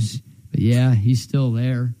names. But, he's still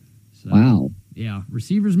there. So, wow. Yeah,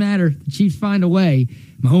 receivers matter. The Chiefs find a way.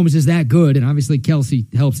 Mahomes is that good, and obviously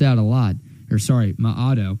Kelce helps out a lot.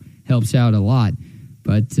 Maotto helps out a lot.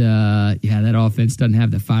 But, that offense doesn't have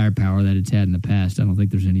the firepower that it's had in the past. I don't think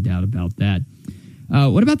there's any doubt about that.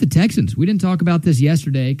 What about the Texans? We didn't talk about this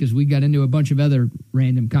yesterday because we got into a bunch of other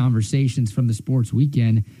random conversations from the sports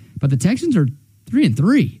weekend. But the Texans are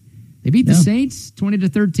 3-3. They beat the Saints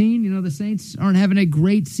 20-13. The Saints aren't having a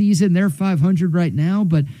great season. They're 500 right now.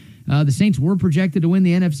 But the Saints were projected to win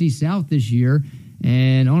the NFC South this year.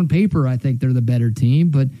 And on paper, I think they're the better team.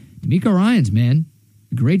 But DeMeco Ryans, man,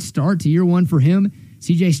 great start to year one for him.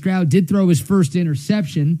 C.J. Stroud did throw his first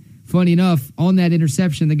interception. Funny enough, on that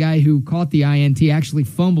interception, the guy who caught the INT actually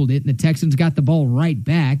fumbled it, and the Texans got the ball right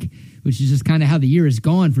back, which is just kind of how the year has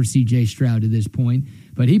gone for C.J. Stroud to this point.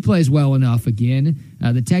 But he plays well enough again.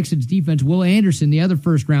 The Texans defense, Will Anderson, the other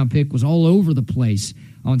first-round pick, was all over the place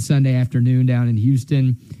on Sunday afternoon down in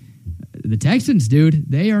Houston. The Texans, dude,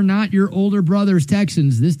 they are not your older brother's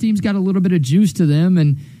Texans. This team's got a little bit of juice to them,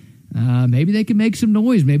 and maybe they can make some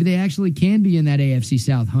noise. Maybe they actually can be in that AFC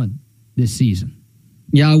South hunt this season.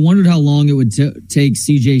 Yeah, I wondered how long it would take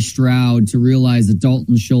C.J. Stroud to realize that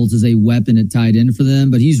Dalton Schultz is a weapon at tight end for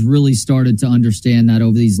them, but he's really started to understand that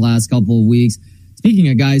over these last couple of weeks. Speaking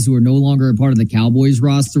of guys who are no longer a part of the Cowboys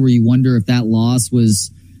roster, where you wonder if that loss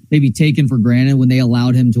was maybe taken for granted when they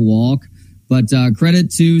allowed him to walk. But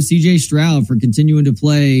credit to C.J. Stroud for continuing to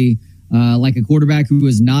play like a quarterback who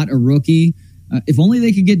is not a rookie. If only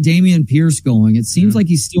they could get Dameon Pierce going. It seems like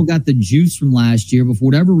he's still got the juice from last year, but for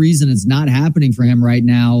whatever reason, it's not happening for him right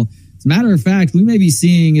now. As a matter of fact, we may be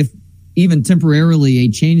seeing, if even temporarily, a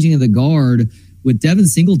changing of the guard with Devin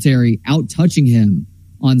Singletary out-touching him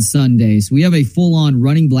on Sunday. So we have a full-on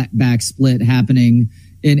running back split happening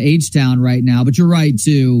in H-Town right now. But you're right,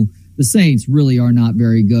 too. the Saints really are not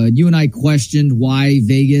very good. You and I questioned why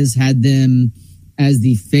Vegas had them as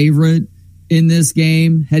the favorite in this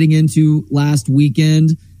game heading into last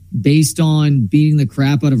weekend based on beating the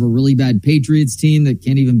crap out of a really bad Patriots team that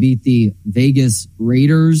can't even beat the Vegas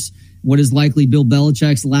Raiders, what is likely Bill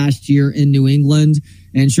Belichick's last year in New England.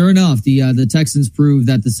 And sure enough, the Texans proved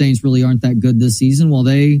that the Saints really aren't that good this season while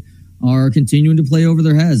they are continuing to play over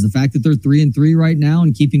their heads. The fact that they're 3-3 right now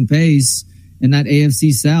and keeping pace in that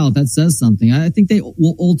AFC South, that says something. I think they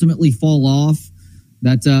will ultimately fall off.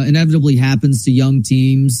 That inevitably happens to young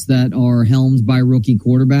teams that are helmed by rookie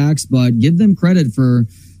quarterbacks, but give them credit for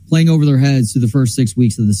playing over their heads through the first 6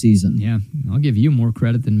 weeks of the season. Yeah, I'll give you more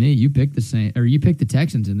credit than me. You picked the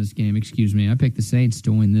Texans in this game, excuse me. I picked the Saints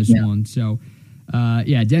to win this one. So,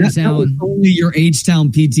 Dennis Allen. That was only your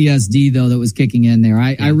H-Town PTSD, though, that was kicking in there.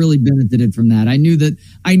 I really benefited from that. I knew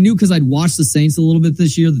because I'd watched the Saints a little bit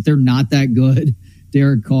this year that they're not that good.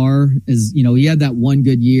 Derek Carr is, he had that one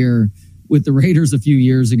good year with the Raiders a few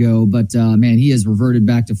years ago, but man, he has reverted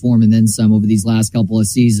back to form and then some over these last couple of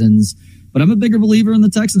seasons. But I'm a bigger believer in the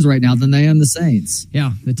Texans right now than I am the Saints.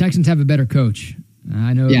 Yeah, the Texans have a better coach.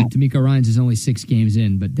 I know D'Amico Ryans is only 6 games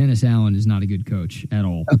in, but Dennis Allen is not a good coach at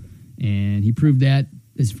all. And he proved that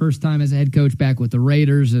his first time as a head coach back with the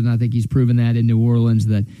Raiders, and I think he's proven that in New Orleans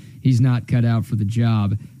that he's not cut out for the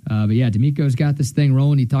job. But yeah, D'Amico's got this thing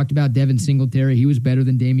rolling. He talked about Devin Singletary. He was better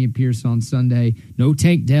than Dameon Pierce on Sunday. No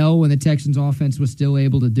Tank Dell when the Texans offense was still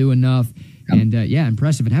able to do enough. And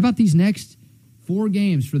impressive. And how about these next 4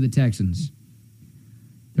 games for the Texans?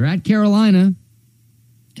 They're at Carolina.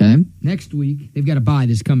 Okay. Next week. They've got a bye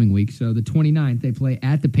this coming week. So the 29th, they play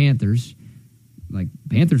at the Panthers.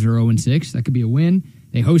 Panthers are 0-6. That could be a win.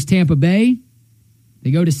 They host Tampa Bay.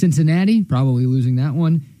 They go to Cincinnati, probably losing that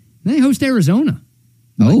one. Then they host Arizona.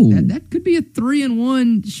 That could be a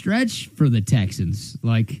 3-1 stretch for the Texans.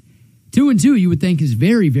 2-2 you would think is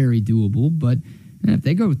very, very doable, but if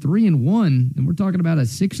they go 3-1, then we're talking about a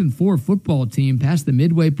 6-4 football team past the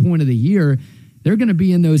midway point of the year. They're going to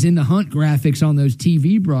be in those in the hunt graphics on those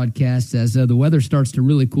TV broadcasts as the weather starts to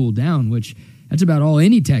really cool down, which that's about all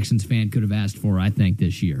any Texans fan could have asked for, I think,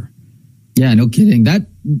 this year. Yeah, no kidding. That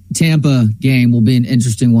Tampa game will be an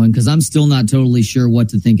interesting one because I'm still not totally sure what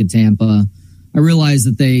to think of Tampa. I realize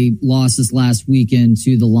that they lost this last weekend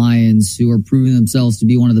to the Lions, who are proving themselves to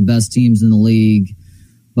be one of the best teams in the league.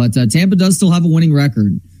 But Tampa does still have a winning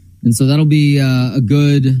record. And so that'll be a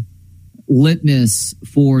good litmus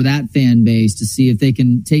for that fan base to see if they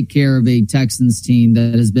can take care of a Texans team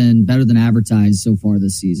that has been better than advertised so far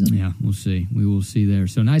this season. Yeah, we'll see. We will see there.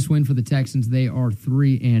 So nice win for the Texans. They are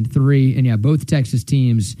 3-3. And yeah, both Texas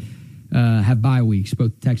teams have bye weeks.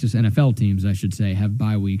 Both Texas NFL teams, I should say, have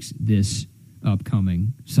bye weeks this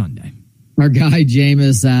upcoming Sunday. Our guy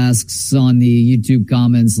Jameis asks on the YouTube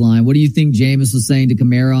comments line, what do you think Jameis was saying to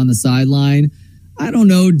Kamara on the sideline? I don't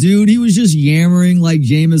know, dude. He was just yammering like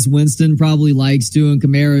Jameis Winston probably likes to, and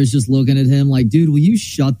Kamara is just looking at him like, dude, will you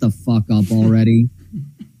shut the fuck up already?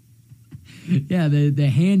 Yeah, the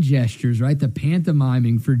hand gestures, right? The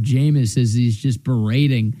pantomiming for Jameis as he's just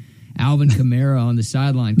berating Alvin Kamara on the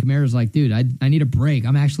sideline. Kamara's like, dude, I need a break.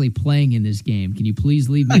 I'm actually playing in this game. Can you please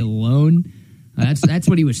leave me alone? That's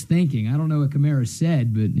what he was thinking. I don't know what Kamara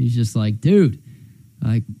said, but he's just like, dude,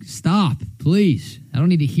 stop, please. I don't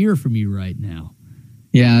need to hear from you right now.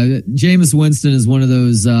 Yeah, Jameis Winston is one of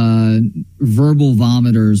those verbal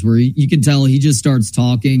vomiters where you can tell he just starts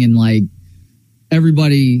talking and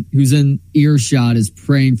everybody who's in earshot is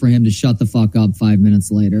praying for him to shut the fuck up 5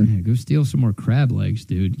 minutes later. Yeah, go steal some more crab legs,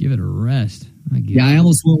 dude. Give it a rest. I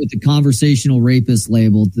almost went with the conversational rapist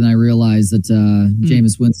label, then I realized that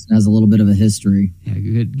Jameis Winston has a little bit of a history.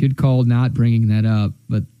 Yeah, good call not bringing that up,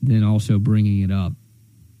 but then also bringing it up.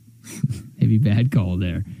 Maybe bad call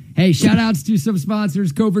there. Hey, shout-outs to some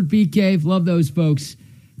sponsors. Covert Bee Cave. Love those folks.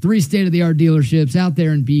 3 state-of-the-art dealerships out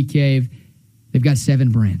there in Bee Cave. They've got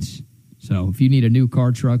 7 brands. So if you need a new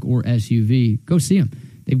car, truck, or SUV, go see them.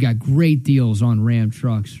 They've got great deals on Ram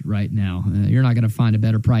trucks right now. You're not going to find a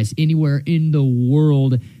better price anywhere in the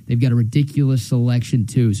world. They've got a ridiculous selection,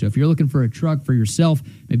 too. So if you're looking for a truck for yourself,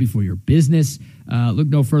 maybe for your business, look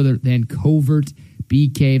no further than Covert Bee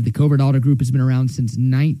Cave. The Covert Auto Group has been around since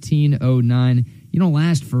 1909. You don't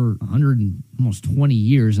last for 100 and almost 20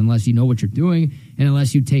 years unless you know what you're doing and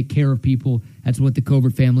unless you take care of people. That's what the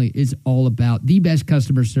Covert family is all about. The best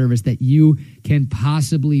customer service that you can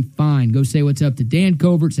possibly find. Go say what's up to Dan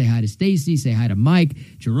Covert. Say hi to Stacy. Say hi to Mike,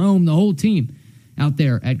 Jerome, the whole team out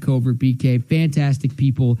there at Covert Bee Cave. Fantastic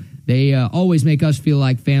people. They always make us feel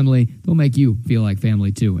like family. They'll make you feel like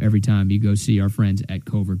family, too, every time you go see our friends at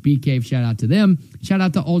Covert BK. Shout out to them. Shout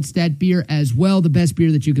out to Old Stat Beer as well, the best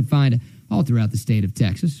beer that you could find all throughout the state of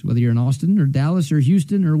Texas. Whether you're in Austin or Dallas or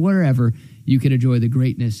Houston or wherever, you can enjoy the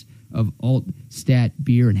greatness of Alt Stat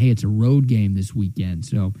Beer. And, hey, it's a road game this weekend.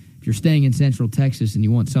 So if you're staying in Central Texas and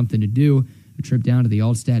you want something to do, a trip down to the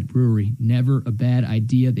Alt Stat Brewery, never a bad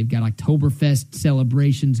idea. They've got Oktoberfest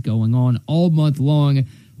celebrations going on all month long.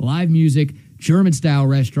 Live music, German-style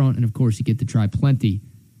restaurant, and, of course, you get to try plenty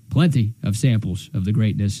of samples of the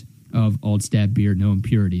greatness of Alt Stat Beer. No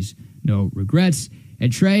impurities, no regrets.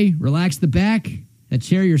 And, Trey, relax the back. That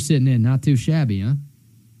chair you're sitting in, not too shabby, huh?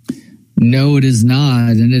 No, it is not,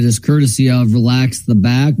 and it is courtesy of Relax the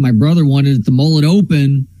Back. My brother wanted it the Mullet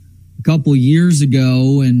Open a couple years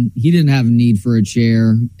ago, and he didn't have a need for a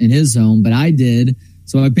chair in his home, but I did.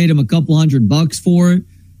 So I paid him a couple $100 for it.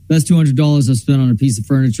 Best $200 I've spent on a piece of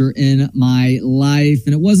furniture in my life.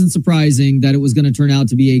 And it wasn't surprising that it was going to turn out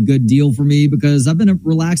to be a good deal for me because I've been a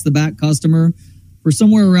Relax the Back customer for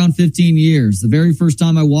somewhere around 15 years. The very first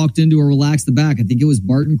time I walked into a Relax the Back, I think it was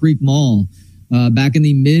Barton Creek Mall, back in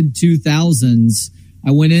the mid-2000s.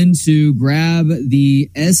 I went in to grab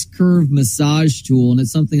the S-Curve massage tool, and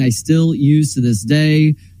it's something I still use to this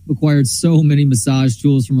day. Acquired so many massage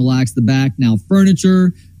tools from Relax the Back. Now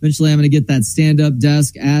furniture. Eventually, I'm going to get that stand-up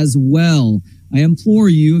desk as well. I implore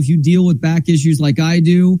you, if you deal with back issues like I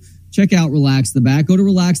do, check out Relax the Back. Go to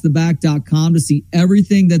relaxtheback.com to see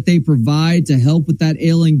everything that they provide to help with that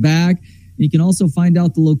ailing back. And you can also find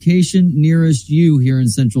out the location nearest you here in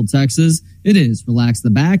Central Texas. It is Relax the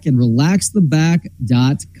Back and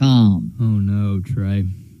relaxtheback.com. Oh, no, Trey.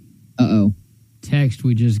 Uh-oh. Text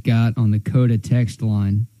we just got on the Coda text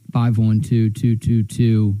line,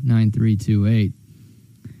 512-222-9328.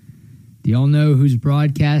 Do y'all know who's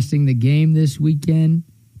broadcasting the game this weekend?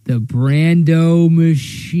 The Brando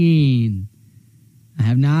Machine. I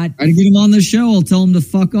have not... Try to get him on the show. I'll tell him to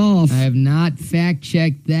fuck off. I have not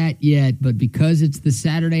fact-checked that yet, but because it's the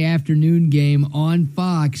Saturday afternoon game on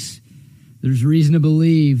Fox, there's reason to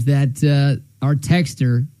believe that our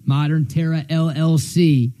texter, Modern Terra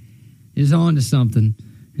LLC, is on to something.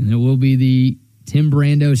 And it will be the Tim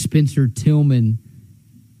Brando, Spencer Tillman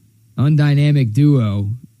undynamic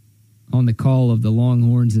duo on the call of the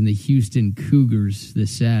Longhorns and the Houston Cougars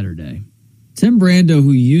this Saturday. Tim Brando,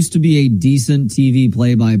 who used to be a decent TV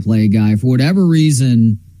play-by-play guy, for whatever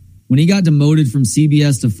reason, when he got demoted from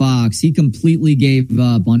CBS to Fox, he completely gave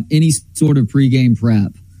up on any sort of pregame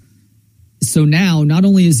prep. So now, not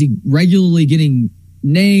only is he regularly getting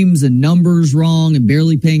names and numbers wrong and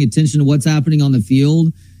barely paying attention to what's happening on the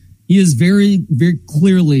field, he is very, very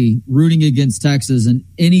clearly rooting against Texas in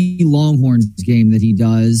any Longhorns game that he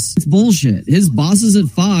does. It's bullshit. His bosses at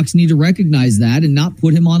Fox need to recognize that and not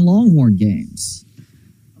put him on Longhorn games.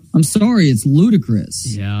 I'm sorry, it's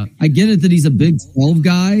ludicrous. Yeah. I get it that he's a Big 12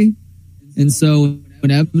 guy, and so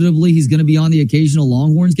inevitably he's going to be on the occasional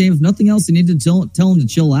Longhorns game. If nothing else, they need to tell him to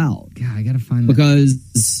chill out. God, I got to find that.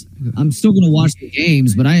 Because I'm still going to watch the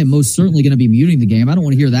games, but I am most certainly going to be muting the game. I don't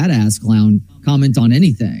want to hear that ass clown comment on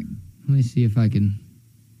anything. Let me see if I can.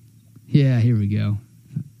 Yeah, here we go.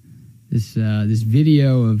 This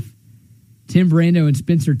video of Tim Brando and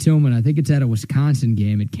Spencer Tillman. I think it's at a Wisconsin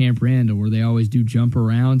game at Camp Randall where they always do jump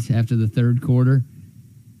arounds after the third quarter.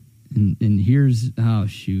 And here's, oh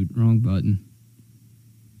shoot, wrong button.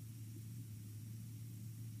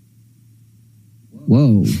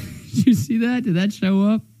 Whoa. Did you see that? Did that show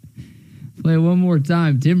up? Play it one more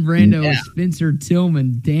time. Tim Brando and Spencer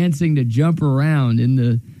Tillman dancing to jump around in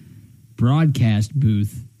the broadcast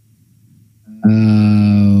booth.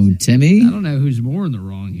 Oh, Timmy? I don't know who's more in the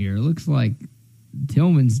wrong here. It looks like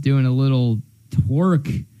Tillman's doing a little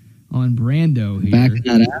twerk on Brando here. Backing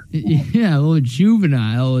that up? Yeah, a little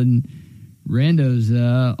juvenile, and Brando's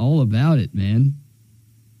all about it, man.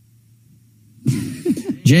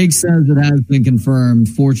 Jake says it has been confirmed.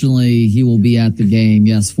 Fortunately, he will be at the game.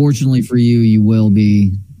 Yes, fortunately for you, you will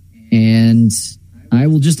be. And I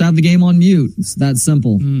will just have the game on mute. It's that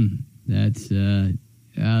simple. That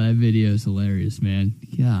video is hilarious, man.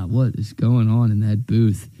 God, what is going on in that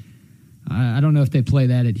booth? I don't know if they play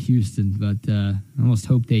that at Houston, but I almost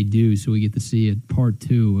hope they do so we get to see a part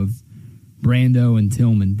 2 of Brando and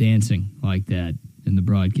Tillman dancing like that in the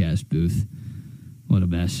broadcast booth. What a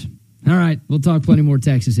mess. All right, we'll talk plenty more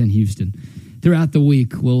Texas and Houston throughout the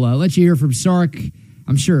week. We'll let you hear from Sark,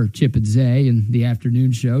 I'm sure Chip and Zay in the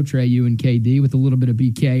afternoon show, Trey, you and KD with a little bit of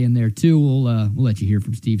BK in there too. We'll let you hear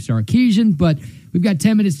from Steve Sarkisian, but we've got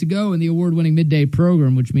 10 minutes to go in the award-winning midday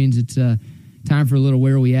program, which means it's Time for a little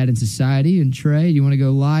Where Are We At in Society. And Trey, do you want to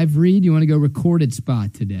go live read? Do you want to go recorded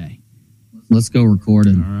spot today? Let's go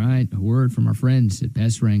recorded. All right. A word from our friends at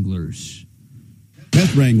Pest Wranglers.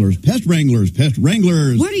 Pest Wranglers, Pest Wranglers, Pest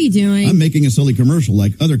Wranglers. What are you doing? I'm making a silly commercial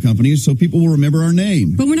like other companies so people will remember our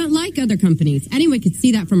name. But we're not like other companies. Anyone could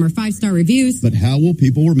see that from our 5-star reviews. But how will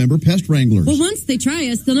people remember Pest Wranglers? Well, once they try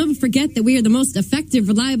us, they'll never forget that we are the most effective,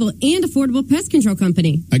 reliable, and affordable pest control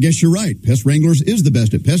company. I guess you're right. Pest Wranglers is the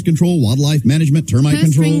best at pest control, wildlife management, termite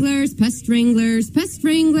control. Pest Wranglers.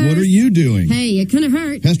 What are you doing? Hey, it couldn't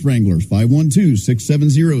hurt. Pest Wranglers,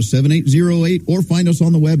 512-670-7808, or find us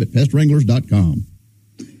on the web at pestwranglers.com.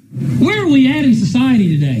 Where are we at in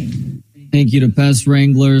society today? Thank you to Pest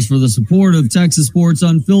Wranglers for the support of Texas Sports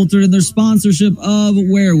Unfiltered and their sponsorship of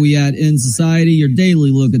Where Are We At in Society, your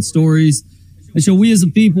daily look at stories that show we as a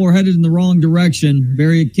people are headed in the wrong direction.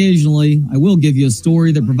 Very occasionally, I will give you a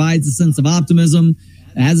story that provides a sense of optimism,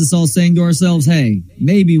 that has us all saying to ourselves, hey,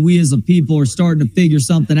 maybe we as a people are starting to figure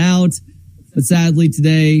something out. But sadly,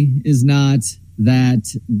 today is not that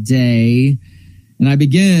day. And I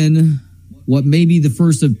begin what may be the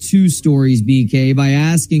first of two stories, BK, by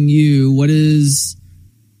asking you what is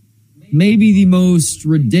maybe the most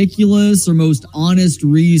ridiculous or most honest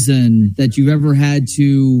reason that you've ever had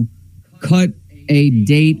to cut a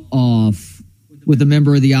date off with a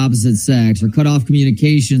member of the opposite sex, or cut off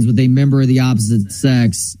communications with a member of the opposite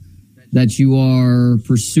sex that you are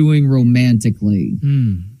pursuing romantically. I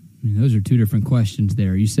mean, those are two different questions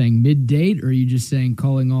there. Are you saying mid-date, or are you just saying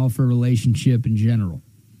calling off a relationship in general?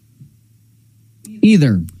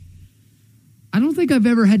 Either. I don't think I've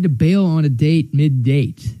ever had to bail on a date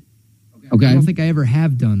mid-date. Okay. I don't think I ever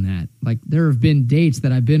have done that. Like, there have been dates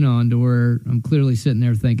that I've been on to where I'm clearly sitting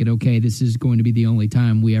there thinking, okay, this is going to be the only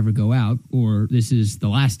time we ever go out, or this is the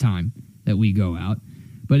last time that we go out.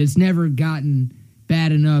 But it's never gotten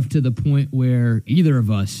bad enough to the point where either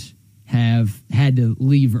of us have had to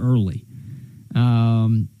leave early.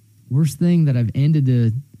 Worst thing that I've ended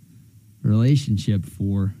a relationship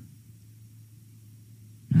for,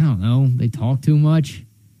 I don't know. They talk too much.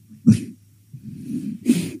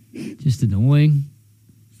 Just annoying.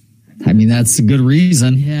 I mean, that's a good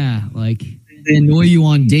reason. Yeah, like They annoy you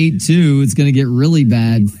on date 2, it's going to get really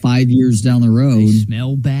bad 5 years down the road. they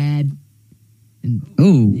smell bad.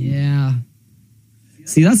 And yeah.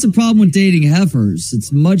 See, that's the problem with dating heifers.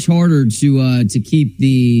 It's much harder to keep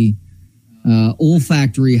the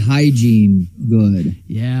olfactory hygiene good.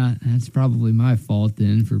 Yeah, that's probably my fault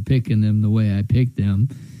then for picking them the way I picked them.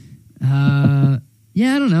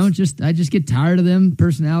 Yeah, I don't know. I just get tired of them.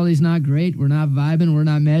 Personality's not great. We're not vibing. We're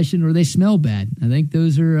not meshing, or they smell bad. I think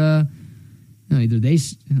those are either they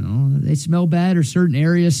smell bad, or certain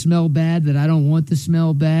areas smell bad that I don't want to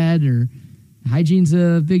smell bad. Or hygiene's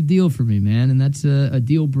a big deal for me, man, and that's a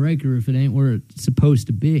deal breaker if it ain't where it's supposed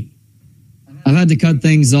to be. I've had to cut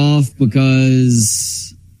things off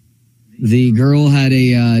because the girl had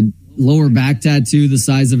a lower back tattoo the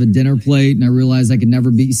size of a dinner plate, and I realized I could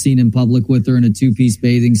never be seen in public with her in a 2-piece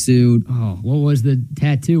bathing suit. Oh, what was the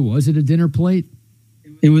tattoo? Was it a dinner plate?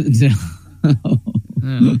 It was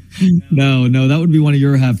no, that would be one of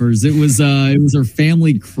your heifers. It was her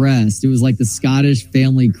family crest. It was like the Scottish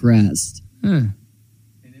family crest, and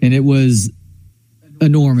it was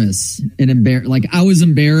enormous and like I was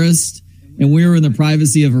embarrassed. And we were in the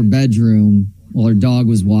privacy of her bedroom while her dog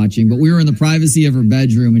was watching. But we were in the privacy of her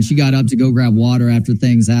bedroom, and she got up to go grab water after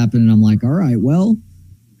things happened. And I'm like, all right, well,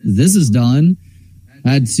 this is done.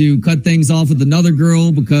 I had to cut things off with another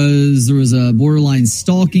girl because there was a borderline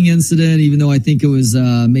stalking incident, even though I think it was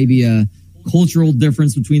maybe a cultural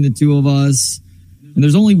difference between the two of us. And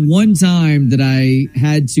there's only one time that I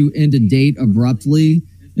had to end a date abruptly,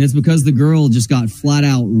 and it's because the girl just got flat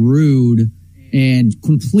out rude and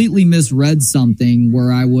completely misread something where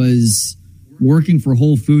I was working for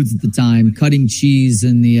Whole Foods at the time, cutting cheese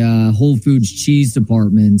in the Whole Foods cheese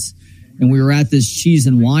department. And we were at this cheese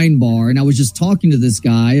and wine bar, and I was just talking to this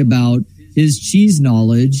guy about his cheese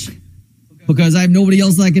knowledge because I have nobody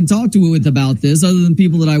else that I can talk to with about this other than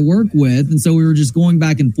people that I work with. And so we were just going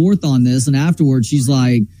back and forth on this. And afterwards, she's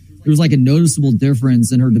like, there was like a noticeable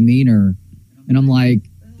difference in her demeanor. And I'm like,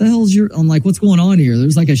 I'm like, what's going on here?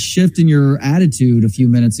 There's like a shift in your attitude a few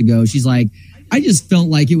minutes ago. She's like, I just felt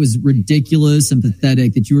like it was ridiculous and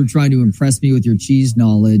pathetic that you were trying to impress me with your cheese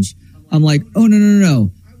knowledge. I'm like, oh, no.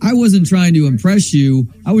 I wasn't trying to impress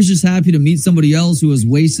you. I was just happy to meet somebody else who has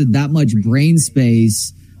wasted that much brain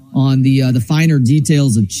space on the finer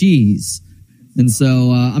details of cheese. And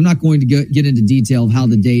so I'm not going to get into detail of how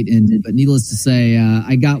the date ended, but needless to say,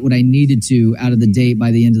 I got what I needed to out of the date by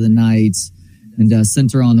the end of the night. and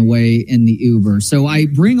sent her on the way in the Uber. So I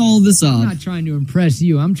bring all this up. I'm not trying to impress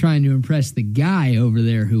you. I'm trying to impress the guy over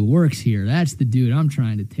there who works here. That's the dude I'm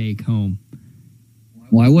trying to take home.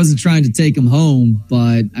 Well, I wasn't trying to take him home,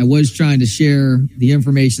 but I was trying to share the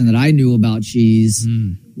information that I knew about cheese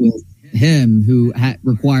with him, who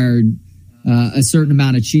required a certain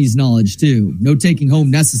amount of cheese knowledge too. No taking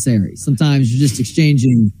home necessary. Sometimes you're just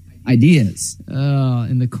exchanging ideas.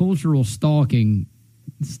 And the cultural stalking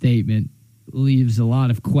statement leaves a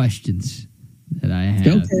lot of questions that I have.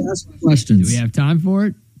 Okay, ask questions. Do we have time for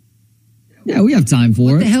it? Yeah, we have time for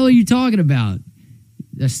it. What the hell are you talking about?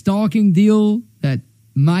 A stalking deal that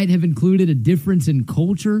might have included a difference in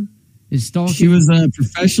culture? Is stalking? She was a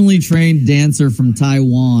professionally trained dancer from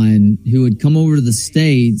Taiwan who had come over to the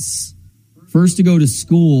States first to go to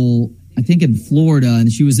school, I think in Florida,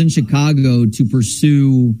 and she was in Chicago to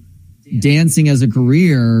pursue dancing as a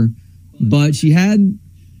career, but she kind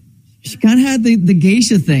of had the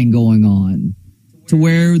geisha thing going on, to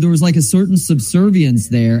where there was like a certain subservience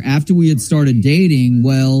there after we had started dating.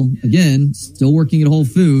 Well, again, still working at Whole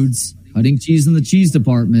Foods, cutting cheese in the cheese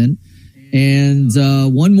department. And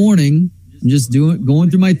one morning, I'm just going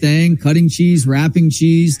through my thing, cutting cheese, wrapping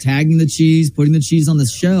cheese, tagging the cheese, putting the cheese on the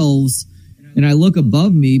shelves. And I look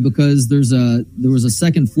above me because there was a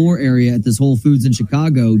second floor area at this Whole Foods in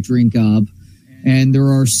Chicago, Drink Up. And there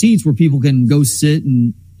are seats where people can go sit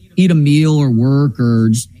and eat a meal or work or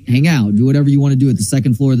just hang out, do whatever you want to do at the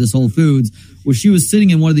second floor of this Whole Foods. Well, she was sitting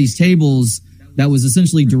in one of these tables that was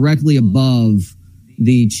essentially directly above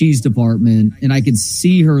the cheese department. And I could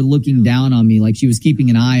see her looking down on me like she was keeping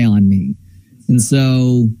an eye on me. And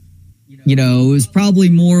so, you know, it was probably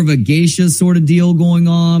more of a geisha sort of deal going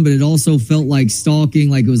on, but it also felt like stalking,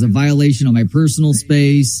 like it was a violation of my personal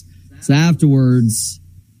space. So afterwards,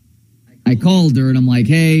 I called her and I'm like,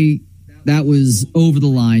 hey, that was over the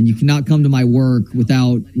line. You cannot come to my work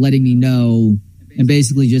without letting me know, and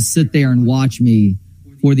basically just sit there and watch me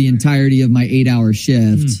for the entirety of my 8-hour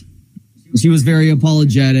shift. She was very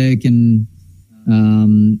apologetic and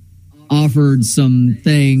offered some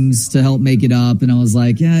things to help make it up. And I was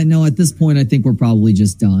like, yeah, no, at this point, I think we're probably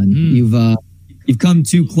just done. You've come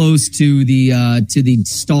too close to the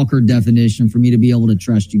stalker definition for me to be able to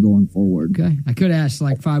trust you going forward. Okay. I could ask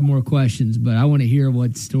like 5 more questions, but I want to hear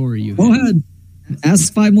what story you have. Go ahead.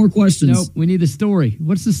 Ask 5 more questions. Nope. We need the story.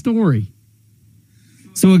 What's the story?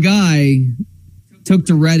 So a guy took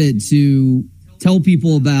to Reddit to tell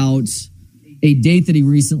people about a date that he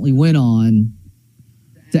recently went on,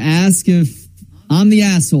 to ask if I'm the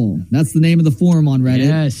asshole. That's the name of the forum on Reddit.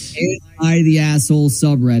 Yes. Am I the asshole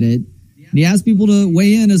subreddit? And he asked people to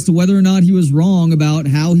weigh in as to whether or not he was wrong about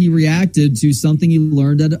how he reacted to something he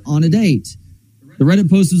learned on a date. The Reddit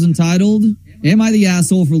post was entitled, "Am I the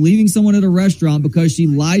asshole for leaving someone at a restaurant because she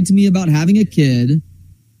lied to me about having a kid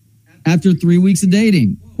after 3 weeks of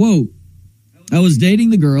dating?" Quote, "I was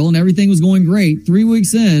dating the girl and everything was going great. 3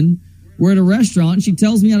 weeks in, we're at a restaurant and she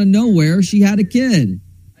tells me out of nowhere she had a kid.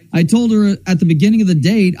 I told her at the beginning of the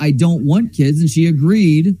date I don't want kids, and she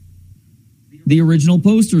agreed," the original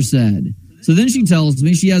poster said. "So then she tells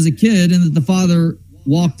me she has a kid and that the father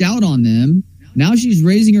walked out on them. Now she's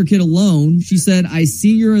raising her kid alone. She said, I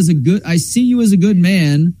see you as a good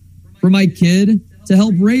man for my kid to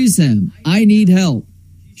help raise him. I need help.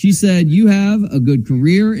 She said, you have a good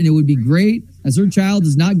career and it would be great, as her child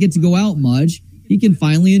does not get to go out much. He can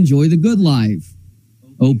finally enjoy the good life."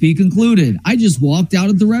 OP concluded, "I just walked out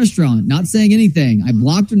of the restaurant, not saying anything. I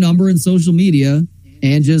blocked her number and social media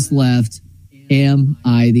and just left. Am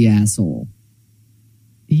I the asshole?"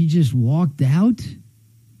 He just walked out?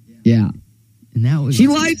 Yeah. And that was... She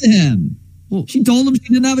lied to him. Well, she told him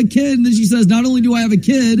she didn't have a kid, and then she says, not only do I have a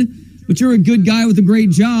kid, but you're a good guy with a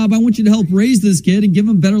great job. I want you to help raise this kid and give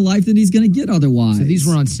him a better life than he's going to get otherwise. So these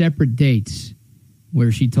were on separate dates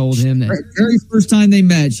where she told him that... Very first time they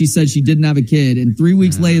met, she said she didn't have a kid, and 3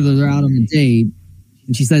 weeks later, they're out on a date,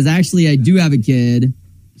 and she says, actually, I do have a kid.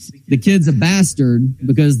 The kid's a bastard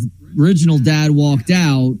because the original dad walked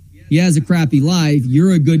out. He has a crappy life.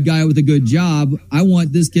 You're a good guy with a good job. I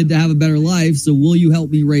want this kid to have a better life, so will you help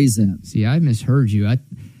me raise him? See, I misheard you.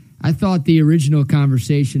 I thought the original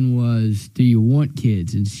conversation was, do you want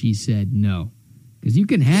kids? And she said no. Because you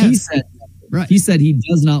can have... He said he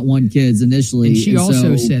does not want kids initially. And she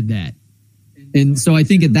also said that. And so I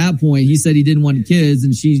think at that point, he said he didn't want kids,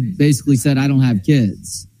 and she basically said, I don't have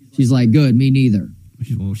kids. She's like, good, me neither.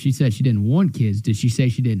 Well, she said she didn't want kids. Did she say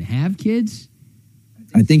she didn't have kids?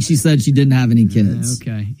 I think she said she didn't have any kids.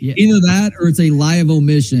 Okay. Yeah. Either that or it's a lie of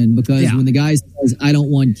omission, because when the guy says, I don't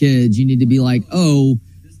want kids, you need to be like, oh,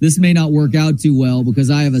 this may not work out too well because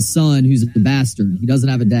I have a son who's a bastard. He doesn't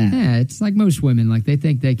have a dad. Yeah, it's like most women. Like, they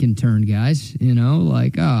think they can turn guys,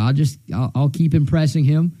 like, I'll keep impressing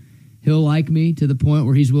him. He'll like me to the point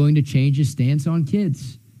where he's willing to change his stance on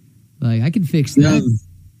kids. Like, I can fix that.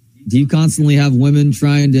 Do you constantly have women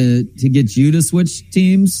trying to get you to switch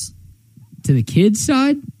teams? To the kids'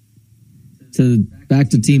 side? Back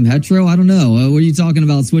to team hetero? I don't know. What are you talking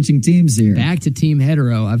about switching teams here? Back to team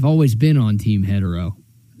hetero. I've always been on team hetero.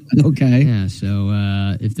 Okay. Yeah, so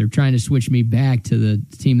if they're trying to switch me back to the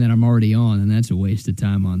team that I'm already on, then that's a waste of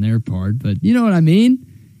time on their part. But you know what I mean?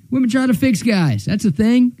 Women try to fix guys. That's a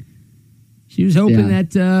thing. She was hoping that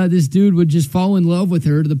this dude would just fall in love with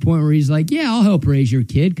her to the point where he's like, yeah, I'll help raise your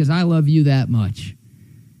kid because I love you that much.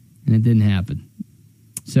 And it didn't happen.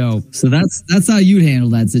 So that's how you'd handle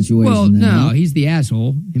that situation. Well, then, no, huh? He's the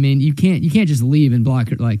asshole. I mean, you can't just leave and block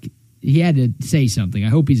her. Like, he had to say something. I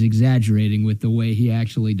hope he's exaggerating with the way he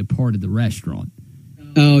actually departed the restaurant.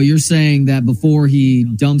 Oh, you're saying that before he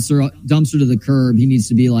dumps her to the curb, he needs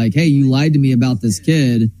to be like, hey, you lied to me about this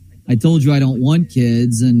kid. I told you I don't want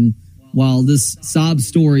kids. And while this sob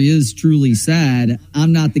story is truly sad,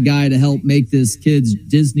 I'm not the guy to help make this kid's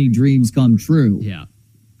Disney dreams come true. Yeah.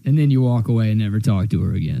 And then you walk away and never talk to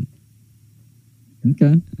her again.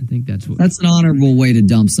 Okay. I think that's an honorable way to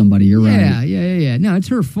dump somebody. You're right. Yeah. No, it's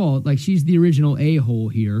her fault. Like, she's the original a-hole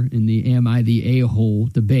here in the am I the a-hole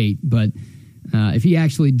debate. But if he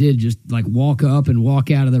actually did just like walk up and walk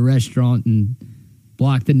out of the restaurant and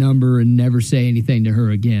block the number and never say anything to her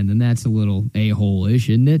again, then that's a little a-hole-ish,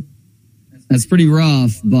 isn't it? That's pretty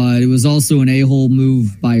rough, but it was also an a-hole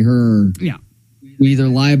move by her. Yeah. We either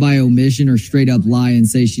lie by omission or straight up lie and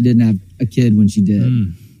say she didn't have a kid when she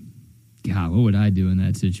did. God, what would I do in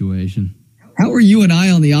that situation? How are you and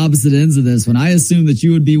I on the opposite ends of this when I assume that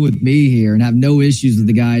you would be with me here and have no issues with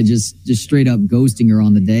the guy just straight up ghosting her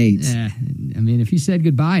on the dates? I mean, if he said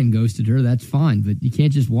goodbye and ghosted her, that's fine, but you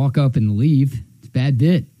can't just walk up and leave. It's a bad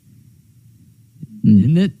bit.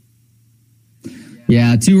 Isn't it?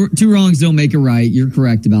 Yeah, two wrongs don't make a right. You're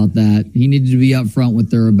correct about that. He needed to be upfront with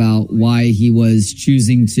her about why he was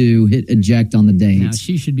choosing to hit eject on the date. Now,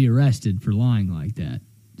 she should be arrested for lying like that.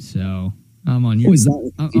 So I'm on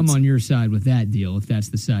your side with that deal, if that's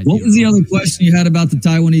the side. What was the other question you had about the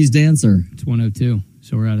Taiwanese dancer? It's 1:02,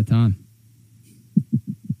 so we're out of time.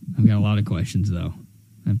 I've got a lot of questions, though.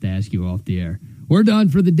 I have to ask you off the air. We're done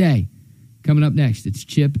for the day. Coming up next, it's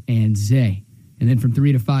Chip and Zay. And then from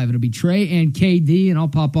 3 to 5, it'll be Trey and KD, and I'll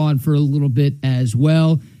pop on for a little bit as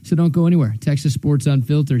well. So don't go anywhere. Texas Sports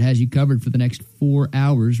Unfiltered has you covered for the next 4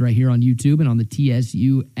 hours right here on YouTube and on the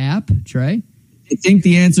TSU app. Trey? I think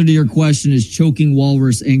the answer to your question is choking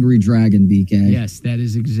walrus, angry dragon, BK. Yes, that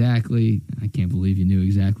is exactly. I can't believe you knew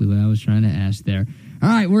exactly what I was trying to ask there. All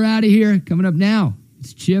right, we're out of here. Coming up now,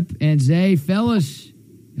 it's Chip and Zay. Fellas,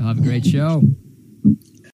 y'all have a great show.